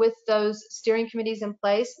 with those steering committees in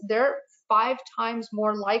place, they're 5 times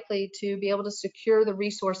more likely to be able to secure the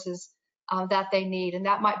resources that they need. And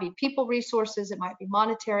that might be people resources, it might be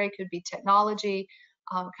monetary, it could be technology,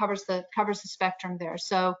 covers the spectrum there.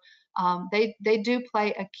 So they do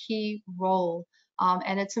play a key role,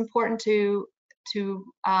 and it's important to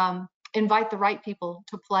invite the right people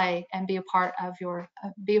to play and be a part of your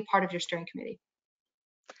steering committee.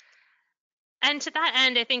 And to that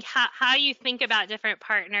end, I think how you think about different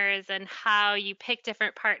partners and how you pick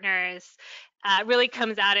different partners really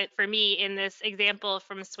comes at it for me in this example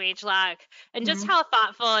from Swagelok, and just how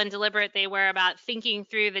thoughtful and deliberate they were about thinking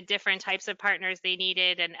through the different types of partners they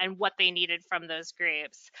needed and what they needed from those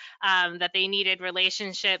groups. That they needed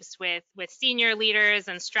relationships with senior leaders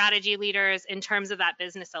and strategy leaders in terms of that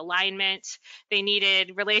business alignment. They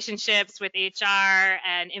needed relationships with HR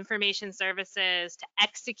and information services to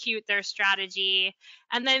execute their strategy.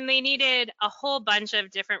 And then they needed a whole bunch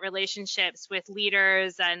of different relationships with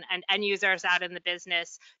leaders and end users out in the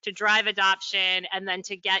business to drive adoption and then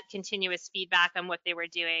to get continuous feedback on what they were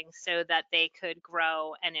doing so that they could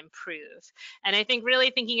grow and improve. And I think really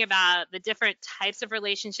thinking about the different types of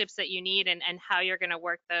relationships that you need and how you're going to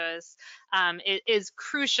work those is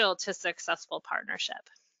crucial to successful partnership.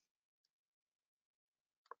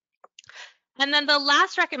 And then the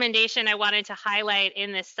last recommendation I wanted to highlight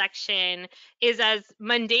in this section is as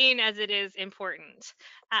mundane as it is important.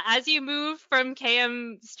 As you move from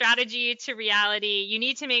KM strategy to reality, you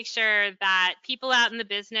need to make sure that people out in the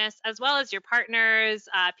business, as well as your partners,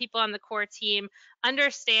 people on the core team,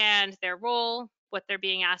 understand their role, what they're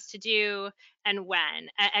being asked to do, and when.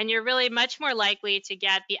 And you're really much more likely to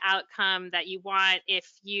get the outcome that you want if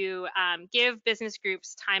you give business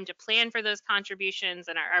groups time to plan for those contributions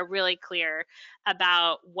and are really clear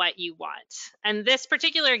about what you want. And this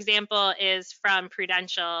particular example is from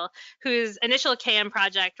Prudential, whose initial KM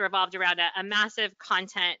project revolved around a massive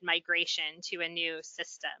content migration to a new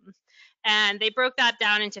system. And they broke that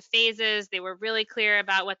down into phases. They were really clear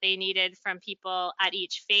about what they needed from people at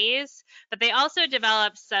each phase, but they also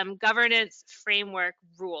developed some governance framework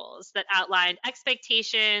rules that outlined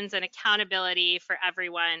expectations and accountability for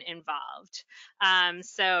everyone involved.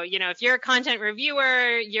 So, if you're a content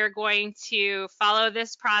reviewer, you're going to follow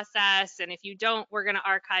this process. And if you don't, we're going to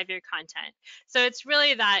archive your content. So it's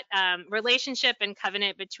really that relationship and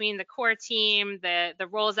covenant between the core team, the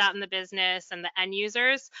roles out in the business, and the end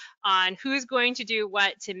users on who's going to do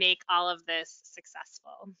what to make all of this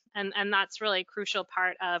successful. And that's really a crucial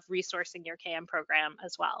part of resourcing your KM program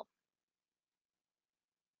as well.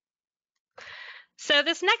 So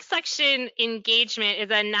this next section, engagement,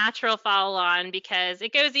 is a natural follow-on because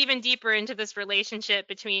it goes even deeper into this relationship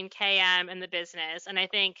between KM and the business, and I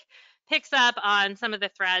think picks up on some of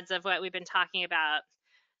the threads of what we've been talking about.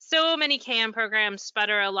 So many KM programs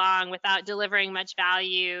sputter along without delivering much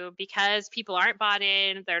value because people aren't bought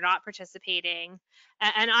in, they're not participating.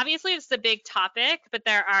 And obviously it's a big topic, but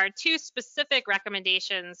there are 2 specific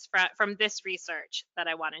recommendations from this research that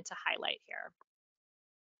I wanted to highlight here.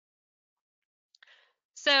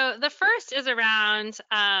 So the first is around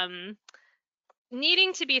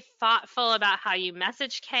needing to be thoughtful about how you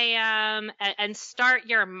message KM and start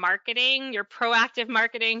your marketing, your proactive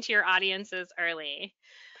marketing to your audiences early.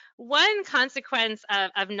 One consequence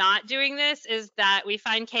of not doing this is that we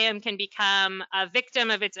find KM can become a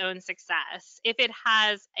victim of its own success. If it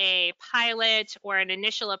has a pilot or an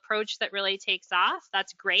initial approach that really takes off,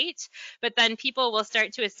 that's great. But then people will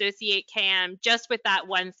start to associate KM just with that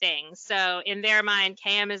one thing. So in their mind,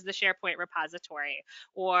 KM is the SharePoint repository,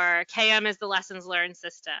 or KM is the lessons learned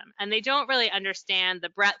system. And they don't really understand the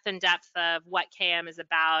breadth and depth of what KM is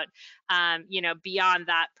about, beyond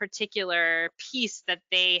that particular piece that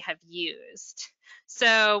they have used.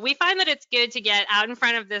 So we find that it's good to get out in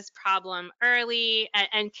front of this problem early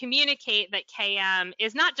and communicate that KM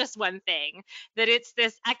is not just one thing, that it's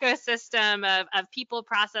this ecosystem of people,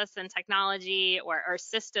 process, and technology, or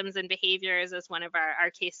systems and behaviors, as one of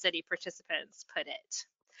our case study participants put it.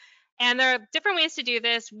 And there are different ways to do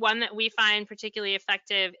this. One that we find particularly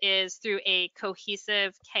effective is through a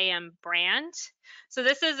cohesive KM brand. So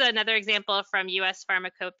this is another example from US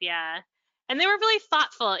Pharmacopeia. And they were really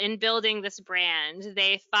thoughtful in building this brand.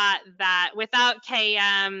 They thought that without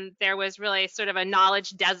KM, there was really sort of a knowledge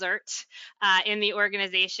desert in the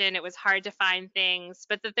organization. It was hard to find things,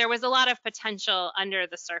 but that there was a lot of potential under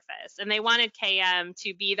the surface. And they wanted KM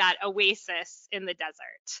to be that oasis in the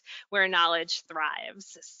desert where knowledge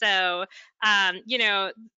thrives. So,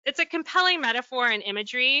 it's a compelling metaphor and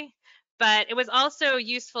imagery, but it was also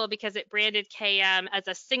useful because it branded KM as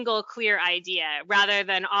a single clear idea rather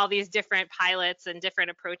than all these different pilots and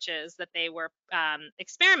different approaches that they were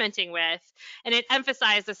experimenting with. And it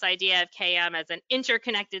emphasized this idea of KM as an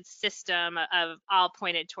interconnected system of all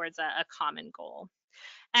pointed towards a common goal.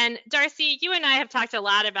 And Darcy, you and I have talked a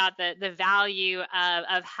lot about the value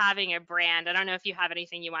of having a brand. I don't know if you have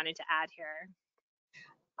anything you wanted to add here.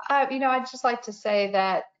 I'd just like to say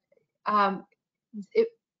that um, it,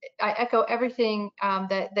 I echo everything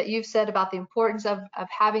that you've said about the importance of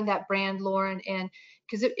having that brand, Lauren, and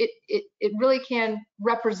because it really can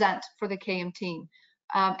represent for the KM team,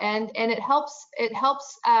 and it helps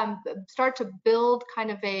start to build kind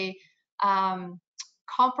of a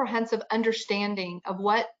comprehensive understanding of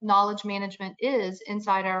what knowledge management is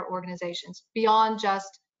inside our organizations beyond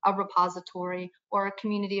just a repository or a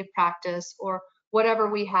community of practice or whatever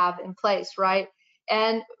we have in place, right?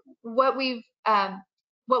 And what we've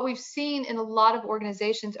seen in a lot of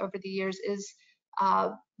organizations over the years is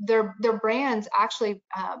their brands actually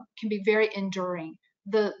can be very enduring.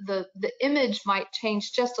 The image might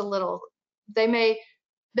change just a little. They may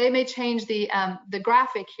change the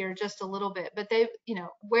graphic here just a little bit, but they,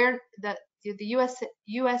 where the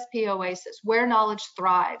USP Oasis, where knowledge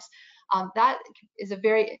thrives, that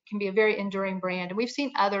can be a very enduring brand. And we've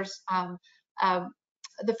seen others,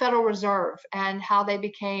 the Federal Reserve and how they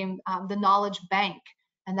became the knowledge bank,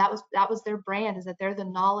 and that was their brand, is that they're the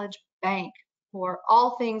knowledge bank for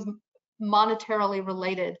all things monetarily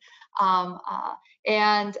related,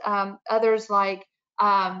 and others like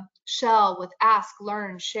Shell with ask,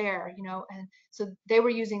 learn, share, and so they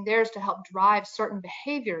were using theirs to help drive certain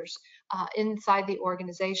behaviors inside the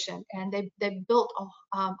organization, and they built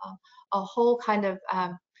a whole kind of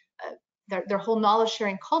their whole knowledge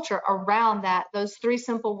sharing culture around those three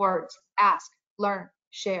simple words: ask, learn,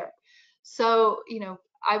 share. So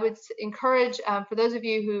I would encourage, for those of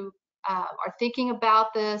you who are thinking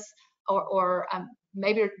about this, or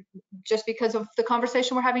maybe just because of the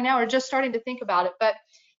conversation we're having now, or just starting to think about it, but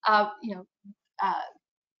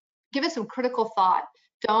give it some critical thought.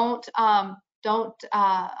 Don't don't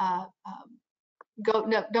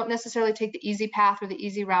necessarily take the easy path or the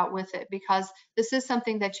easy route with it, because this is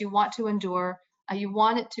something that you want to endure. You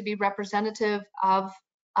want it to be representative of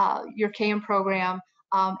your KM program,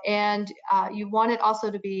 and you want it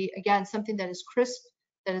also to be, again, something that is crisp,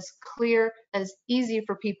 that is clear, that is easy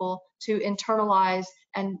for people to internalize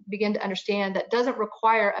and begin to understand, that doesn't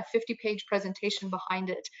require a 50-page presentation behind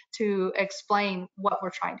it to explain what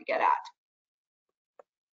we're trying to get at.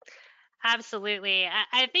 Absolutely.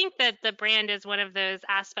 I think that the brand is one of those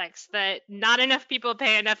aspects that not enough people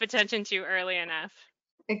pay enough attention to early enough.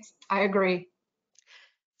 I agree.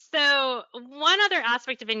 So, one other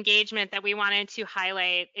aspect of engagement that we wanted to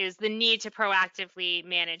highlight is the need to proactively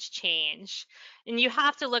manage change. And you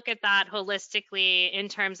have to look at that holistically in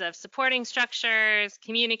terms of supporting structures,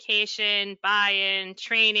 communication, buy-in,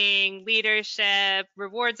 training, leadership,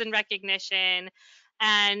 rewards and recognition.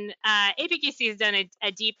 And APQC has done a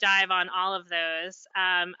deep dive on all of those.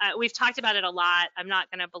 We've talked about it a lot. I'm not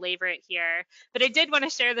going to belabor it here, but I did want to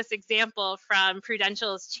share this example from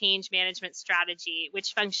Prudential's change management strategy,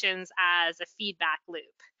 which functions as a feedback loop.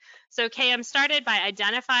 So KM started by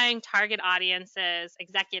identifying target audiences,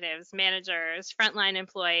 executives, managers, frontline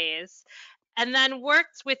employees, and then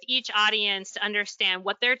worked with each audience to understand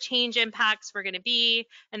what their change impacts were going to be,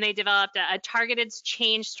 and they developed a targeted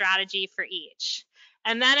change strategy for each.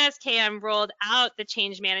 And then as KM rolled out the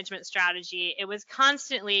change management strategy, it was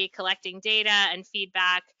constantly collecting data and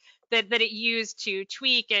feedback that it used to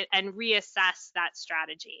tweak it and reassess that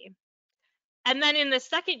strategy. And then in the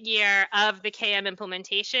second year of the KM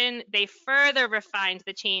implementation, they further refined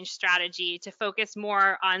the change strategy to focus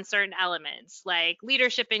more on certain elements like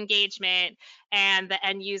leadership engagement and the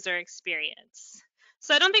end user experience.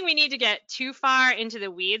 So I don't think we need to get too far into the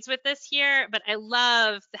weeds with this here, but I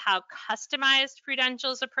love how customized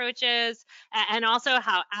Prudential's approach is and also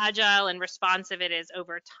how agile and responsive it is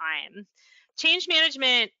over time. Change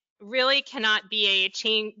management really cannot be a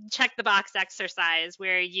check the box exercise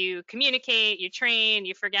where you communicate, you train,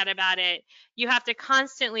 you forget about it. You have to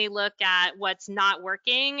constantly look at what's not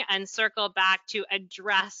working and circle back to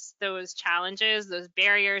address those challenges, those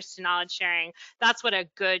barriers to knowledge sharing. That's what a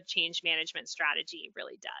good change management strategy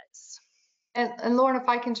really does. And Lauren, if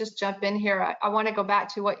I can just jump in here, I want to go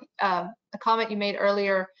back to what a comment you made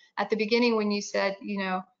earlier at the beginning when you said, you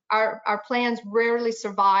know, our plans rarely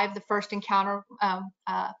survive the first encounter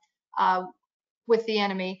with the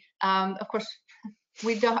enemy. Of course,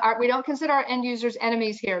 we don't consider our end users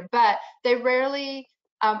enemies here, but they rarely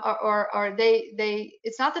or they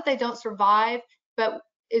it's not that they don't survive, but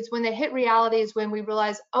it's when they hit reality is when we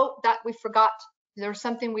realize, oh, that we forgot. There's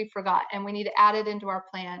something we forgot and we need to add it into our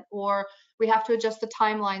plan, or we have to adjust the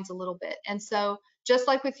timelines a little bit. And so just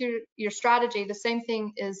like with your strategy, the same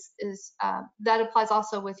thing is that applies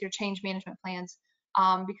also with your change management plans,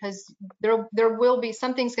 because there will be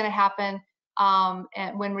something's going to happen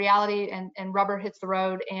and when reality and rubber hits the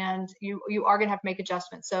road, and you are going to have to make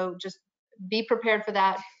adjustments. So just be prepared for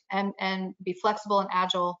that and be flexible and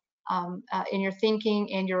agile in your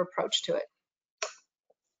thinking and your approach to it.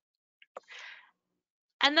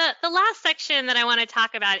 And the last section that I want to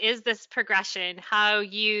talk about is this progression, how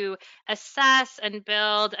you assess and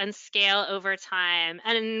build and scale over time.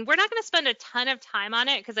 And we're not going to spend a ton of time on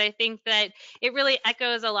it because I think that it really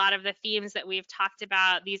echoes a lot of the themes that we've talked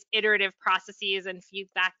about, these iterative processes and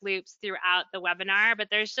feedback loops throughout the webinar. But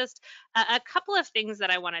there's just a couple of things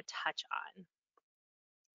that I want to touch on.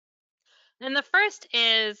 And the first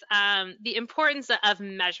is the importance of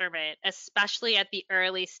measurement, especially at the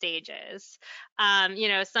early stages. You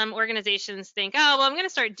know, some organizations think, oh, well, I'm going to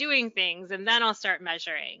start doing things and then I'll start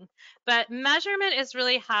measuring. But measurement is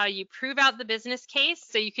really how you prove out the business case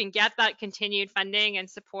so you can get that continued funding and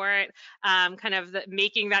support, kind of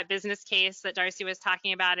making that business case that Darcy was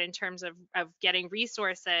talking about in terms of getting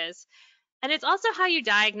resources. And it's also how you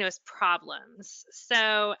diagnose problems.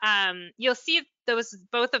 So you'll see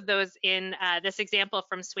both of those in this example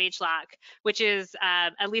from Swagelok, which is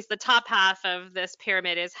at least the top half of this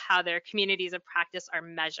pyramid is how their communities of practice are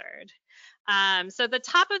measured. So the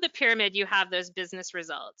top of the pyramid, you have those business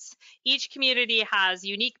results. Each community has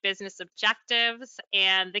unique business objectives,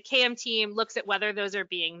 and the KM team looks at whether those are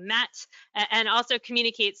being met and also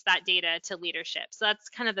communicates that data to leadership. So that's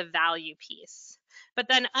kind of the value piece. But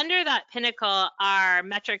then under that pinnacle are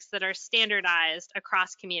metrics that are standardized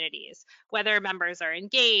across communities, whether members are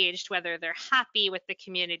engaged, whether they're happy with the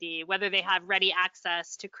community, whether they have ready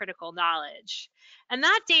access to critical knowledge. And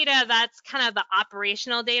that data, that's kind of the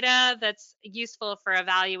operational data that's useful for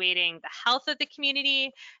evaluating the health of the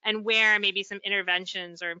community and where maybe some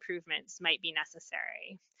interventions or improvements might be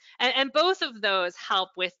necessary. And both of those help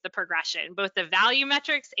with the progression, both the value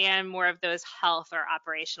metrics and more of those health or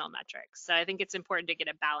operational metrics. So I think it's important to get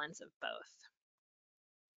a balance of both.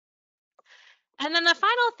 And then the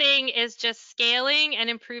final thing is just scaling and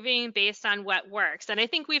improving based on what works. And I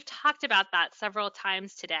think we've talked about that several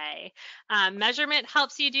times today. Measurement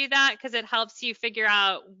helps you do that because it helps you figure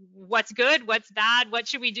out what's good, what's bad, what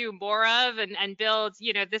should we do more of, and build,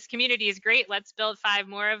 you know, this community is great, let's build 5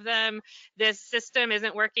 more of them. This system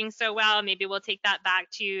isn't working so well, maybe we'll take that back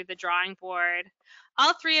to the drawing board.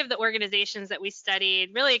 All 3 of the organizations that we studied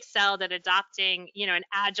really excelled at adopting, you know, an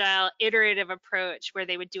agile, iterative approach where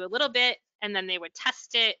they would do a little bit and then they would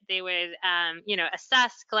test it. They would, you know,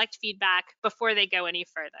 assess, collect feedback before they go any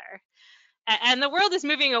further. And the world is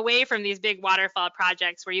moving away from these big waterfall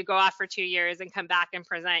projects where you go off for 2 years and come back and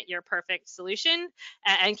present your perfect solution.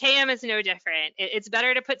 And KM is no different. It's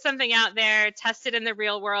better to put something out there, test it in the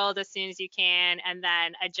real world as soon as you can, and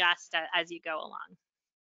then adjust as you go along.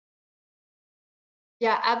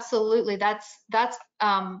 Yeah, absolutely. That's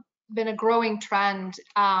been a growing trend,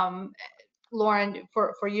 Lauren,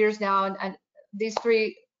 for years now, and these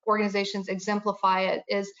 3 organizations exemplify it,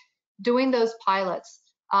 is doing those pilots.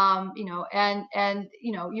 You know, and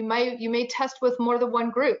you know, you may test with more than one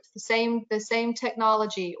group, the same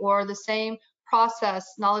technology or the same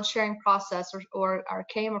process, knowledge sharing process, or our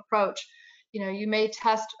KM approach. You know, you may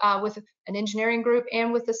test with an engineering group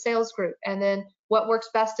and with the sales group, and then what works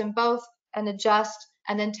best in both, and adjust,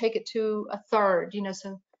 and then take it to a third. You know,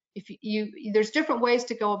 so if there's different ways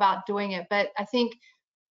to go about doing it, but I think,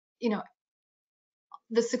 you know,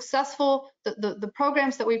 the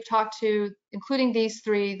programs that we've talked to, including these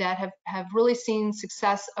three that have really seen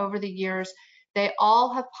success over the years, they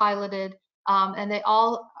all have piloted, and they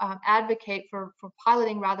all advocate for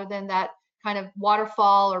piloting rather than that kind of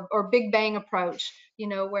waterfall or big bang approach, you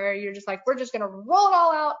know, where you're just like, we're just going to roll it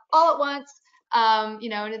all out all at once, you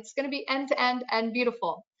know, and it's going to be end to end and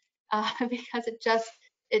beautiful, because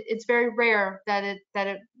it's very rare that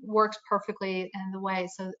it works perfectly in the way,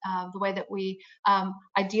 so the way that we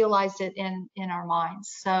idealized it in our minds.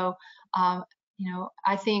 So you know,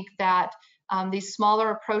 I think that these smaller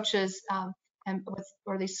approaches, and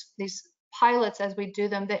or these pilots, as we do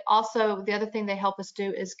them, they also, the other thing they help us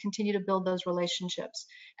do is continue to build those relationships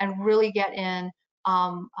and really get in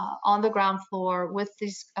on the ground floor with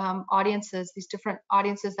these audiences, these different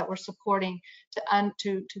audiences that we're supporting,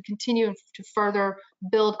 to continue to further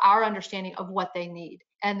build our understanding of what they need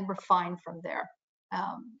and refine from there.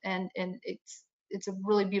 And it's a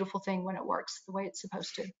really beautiful thing when it works the way it's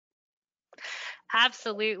supposed to.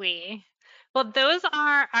 Absolutely. Well, those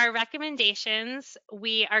are our recommendations.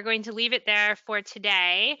 We are going to leave it there for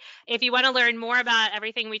today. If you want to learn more about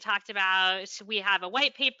everything we talked about, we have a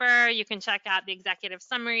white paper. You can check out the executive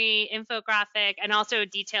summary, infographic, and also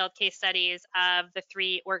detailed case studies of the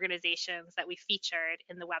three organizations that we featured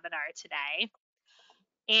in the webinar today.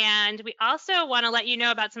 And we also want to let you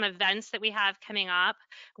know about some events that we have coming up.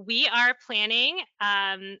 We are planning,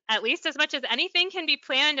 at least as much as anything can be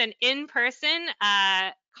planned, an in-person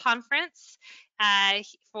conference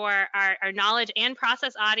for our knowledge and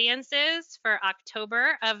process audiences for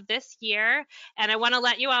October of this year. And I want to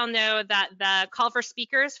let you all know that the call for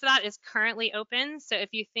speakers for that is currently open. So if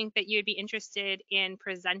you think that you would be interested in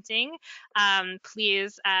presenting,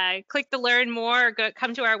 please click the learn more, or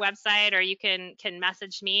come to our website, or you can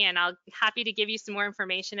message me, and I'll be happy to give you some more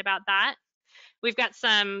information about that. We've got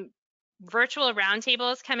some virtual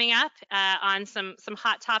roundtables coming up on some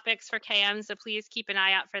hot topics for KM, so please keep an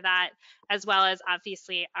eye out for that, as well as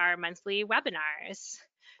obviously our monthly webinars.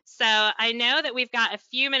 So I know that we've got a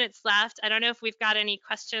few minutes left. I don't know if we've got any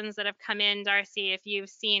questions that have come in, Darcy, if you've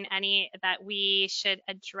seen any that we should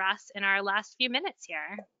address in our last few minutes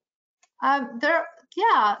here.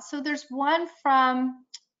 Yeah, so there's one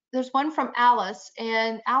from Alice,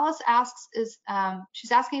 and Alice asks,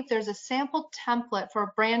 she's asking if there's a sample template for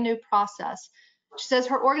a brand new process. She says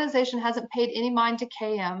her organization hasn't paid any mind to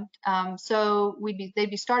KM, so they'd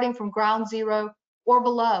be starting from ground zero or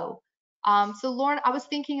below. So Lauren, I was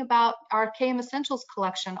thinking about our KM Essentials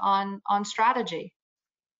collection on strategy.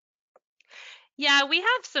 Yeah, we have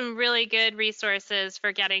some really good resources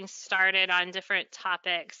for getting started on different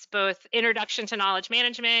topics, both introduction to knowledge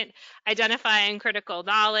management, identifying critical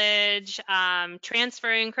knowledge,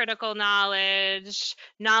 transferring critical knowledge,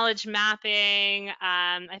 knowledge mapping.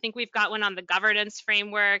 I think we've got one on the governance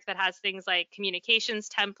framework that has things like communications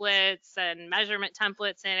templates and measurement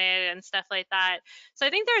templates in it and stuff like that. So I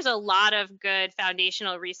think there's a lot of good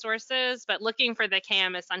foundational resources, but looking for the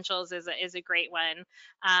KM Essentials is a great one.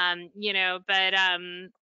 You know, but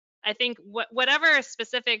I think whatever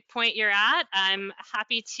specific point you're at, I'm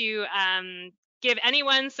happy to give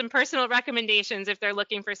anyone some personal recommendations if they're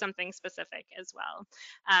looking for something specific as well.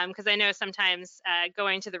 Because I know sometimes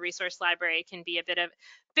going to the resource library can be a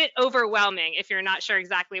bit overwhelming if you're not sure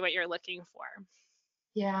exactly what you're looking for.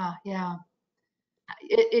 Yeah, yeah.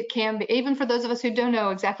 It can be, even for those of us who don't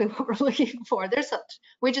know exactly what we're looking for.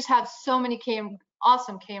 We just have so many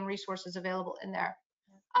awesome KM resources available in there.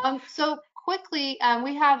 So quickly,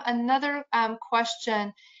 we have another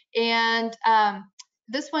question, and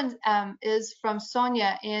this one is from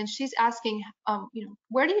Sonia, and she's asking, you know,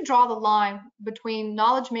 where do you draw the line between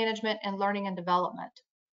knowledge management and learning and development?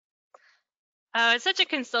 Oh, it's such a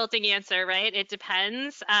consulting answer, right? It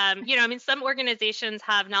depends. You know, I mean, some organizations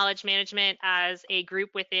have knowledge management as a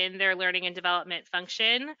group within their learning and development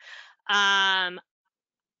function.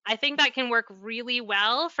 I think that can work really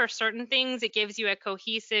well for certain things. It gives you a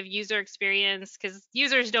cohesive user experience because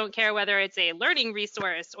users don't care whether it's a learning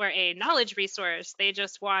resource or a knowledge resource. They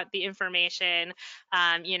just want the information,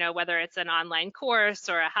 you know, whether it's an online course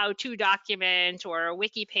or a how-to document or a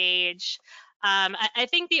wiki page. I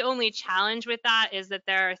think the only challenge with that is that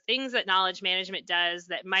there are things that knowledge management does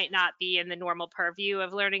that might not be in the normal purview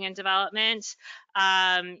of learning and development.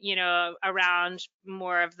 around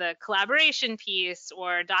more of the collaboration piece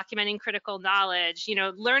or documenting critical knowledge.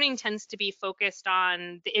 Learning tends to be focused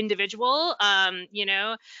on the individual,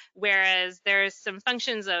 whereas there's some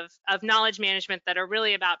functions of knowledge management that are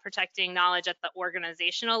really about protecting knowledge at the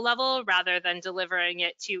organizational level rather than delivering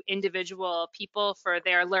it to individual people for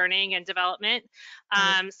their learning and development.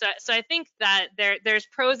 Right. So I think that there's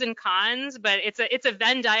pros and cons, but it's a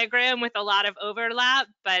Venn diagram with a lot of overlap.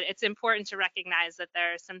 But it's important to recognize that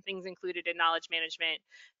there are some things included in knowledge management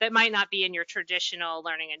that might not be in your traditional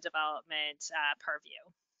learning and development purview.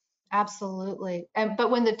 Absolutely. But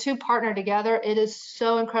when the two partner together, it is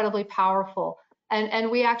so incredibly powerful. And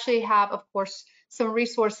we actually have, of course, some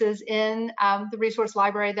resources in the resource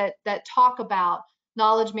library that talk about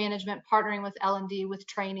knowledge management, partnering with L&D, with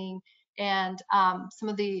training, and some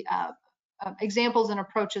of the examples and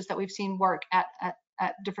approaches that we've seen work at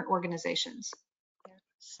different organizations.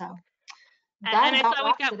 So that And I about saw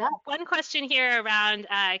we've wraps got it up. one question here around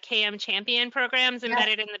KM champion programs Yes.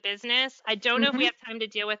 embedded in the business. I don't know if we have time to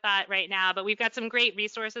deal with that right now, but we've got some great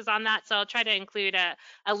resources on that. So I'll try to include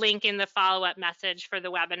a link in the follow-up message for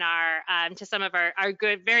the webinar to some of our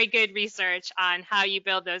good, very good research on how you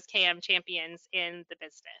build those KM champions in the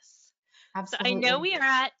business. So I know Absolutely. we are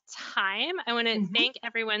at time. I want to Mhm. thank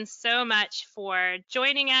everyone so much for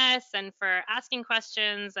joining us and for asking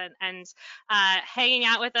questions and hanging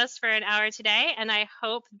out with us for an hour today. And I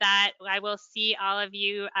hope that I will see all of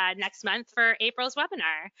you next month for April's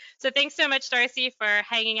webinar. So thanks so much, Darcy, for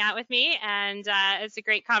hanging out with me. And it's a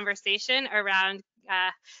great conversation around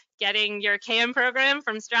getting your KM program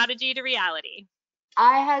from strategy to reality.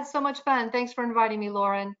 I had so much fun. Thanks for inviting me,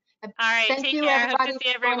 Lauren. And All right, thank take you, care. Hope to everybody, see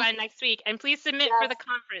for joining. everyone next week. And please submit for Yes, the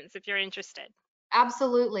conference if you're interested.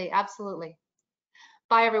 absolutely, absolutely.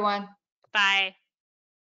 Bye, everyone. Bye.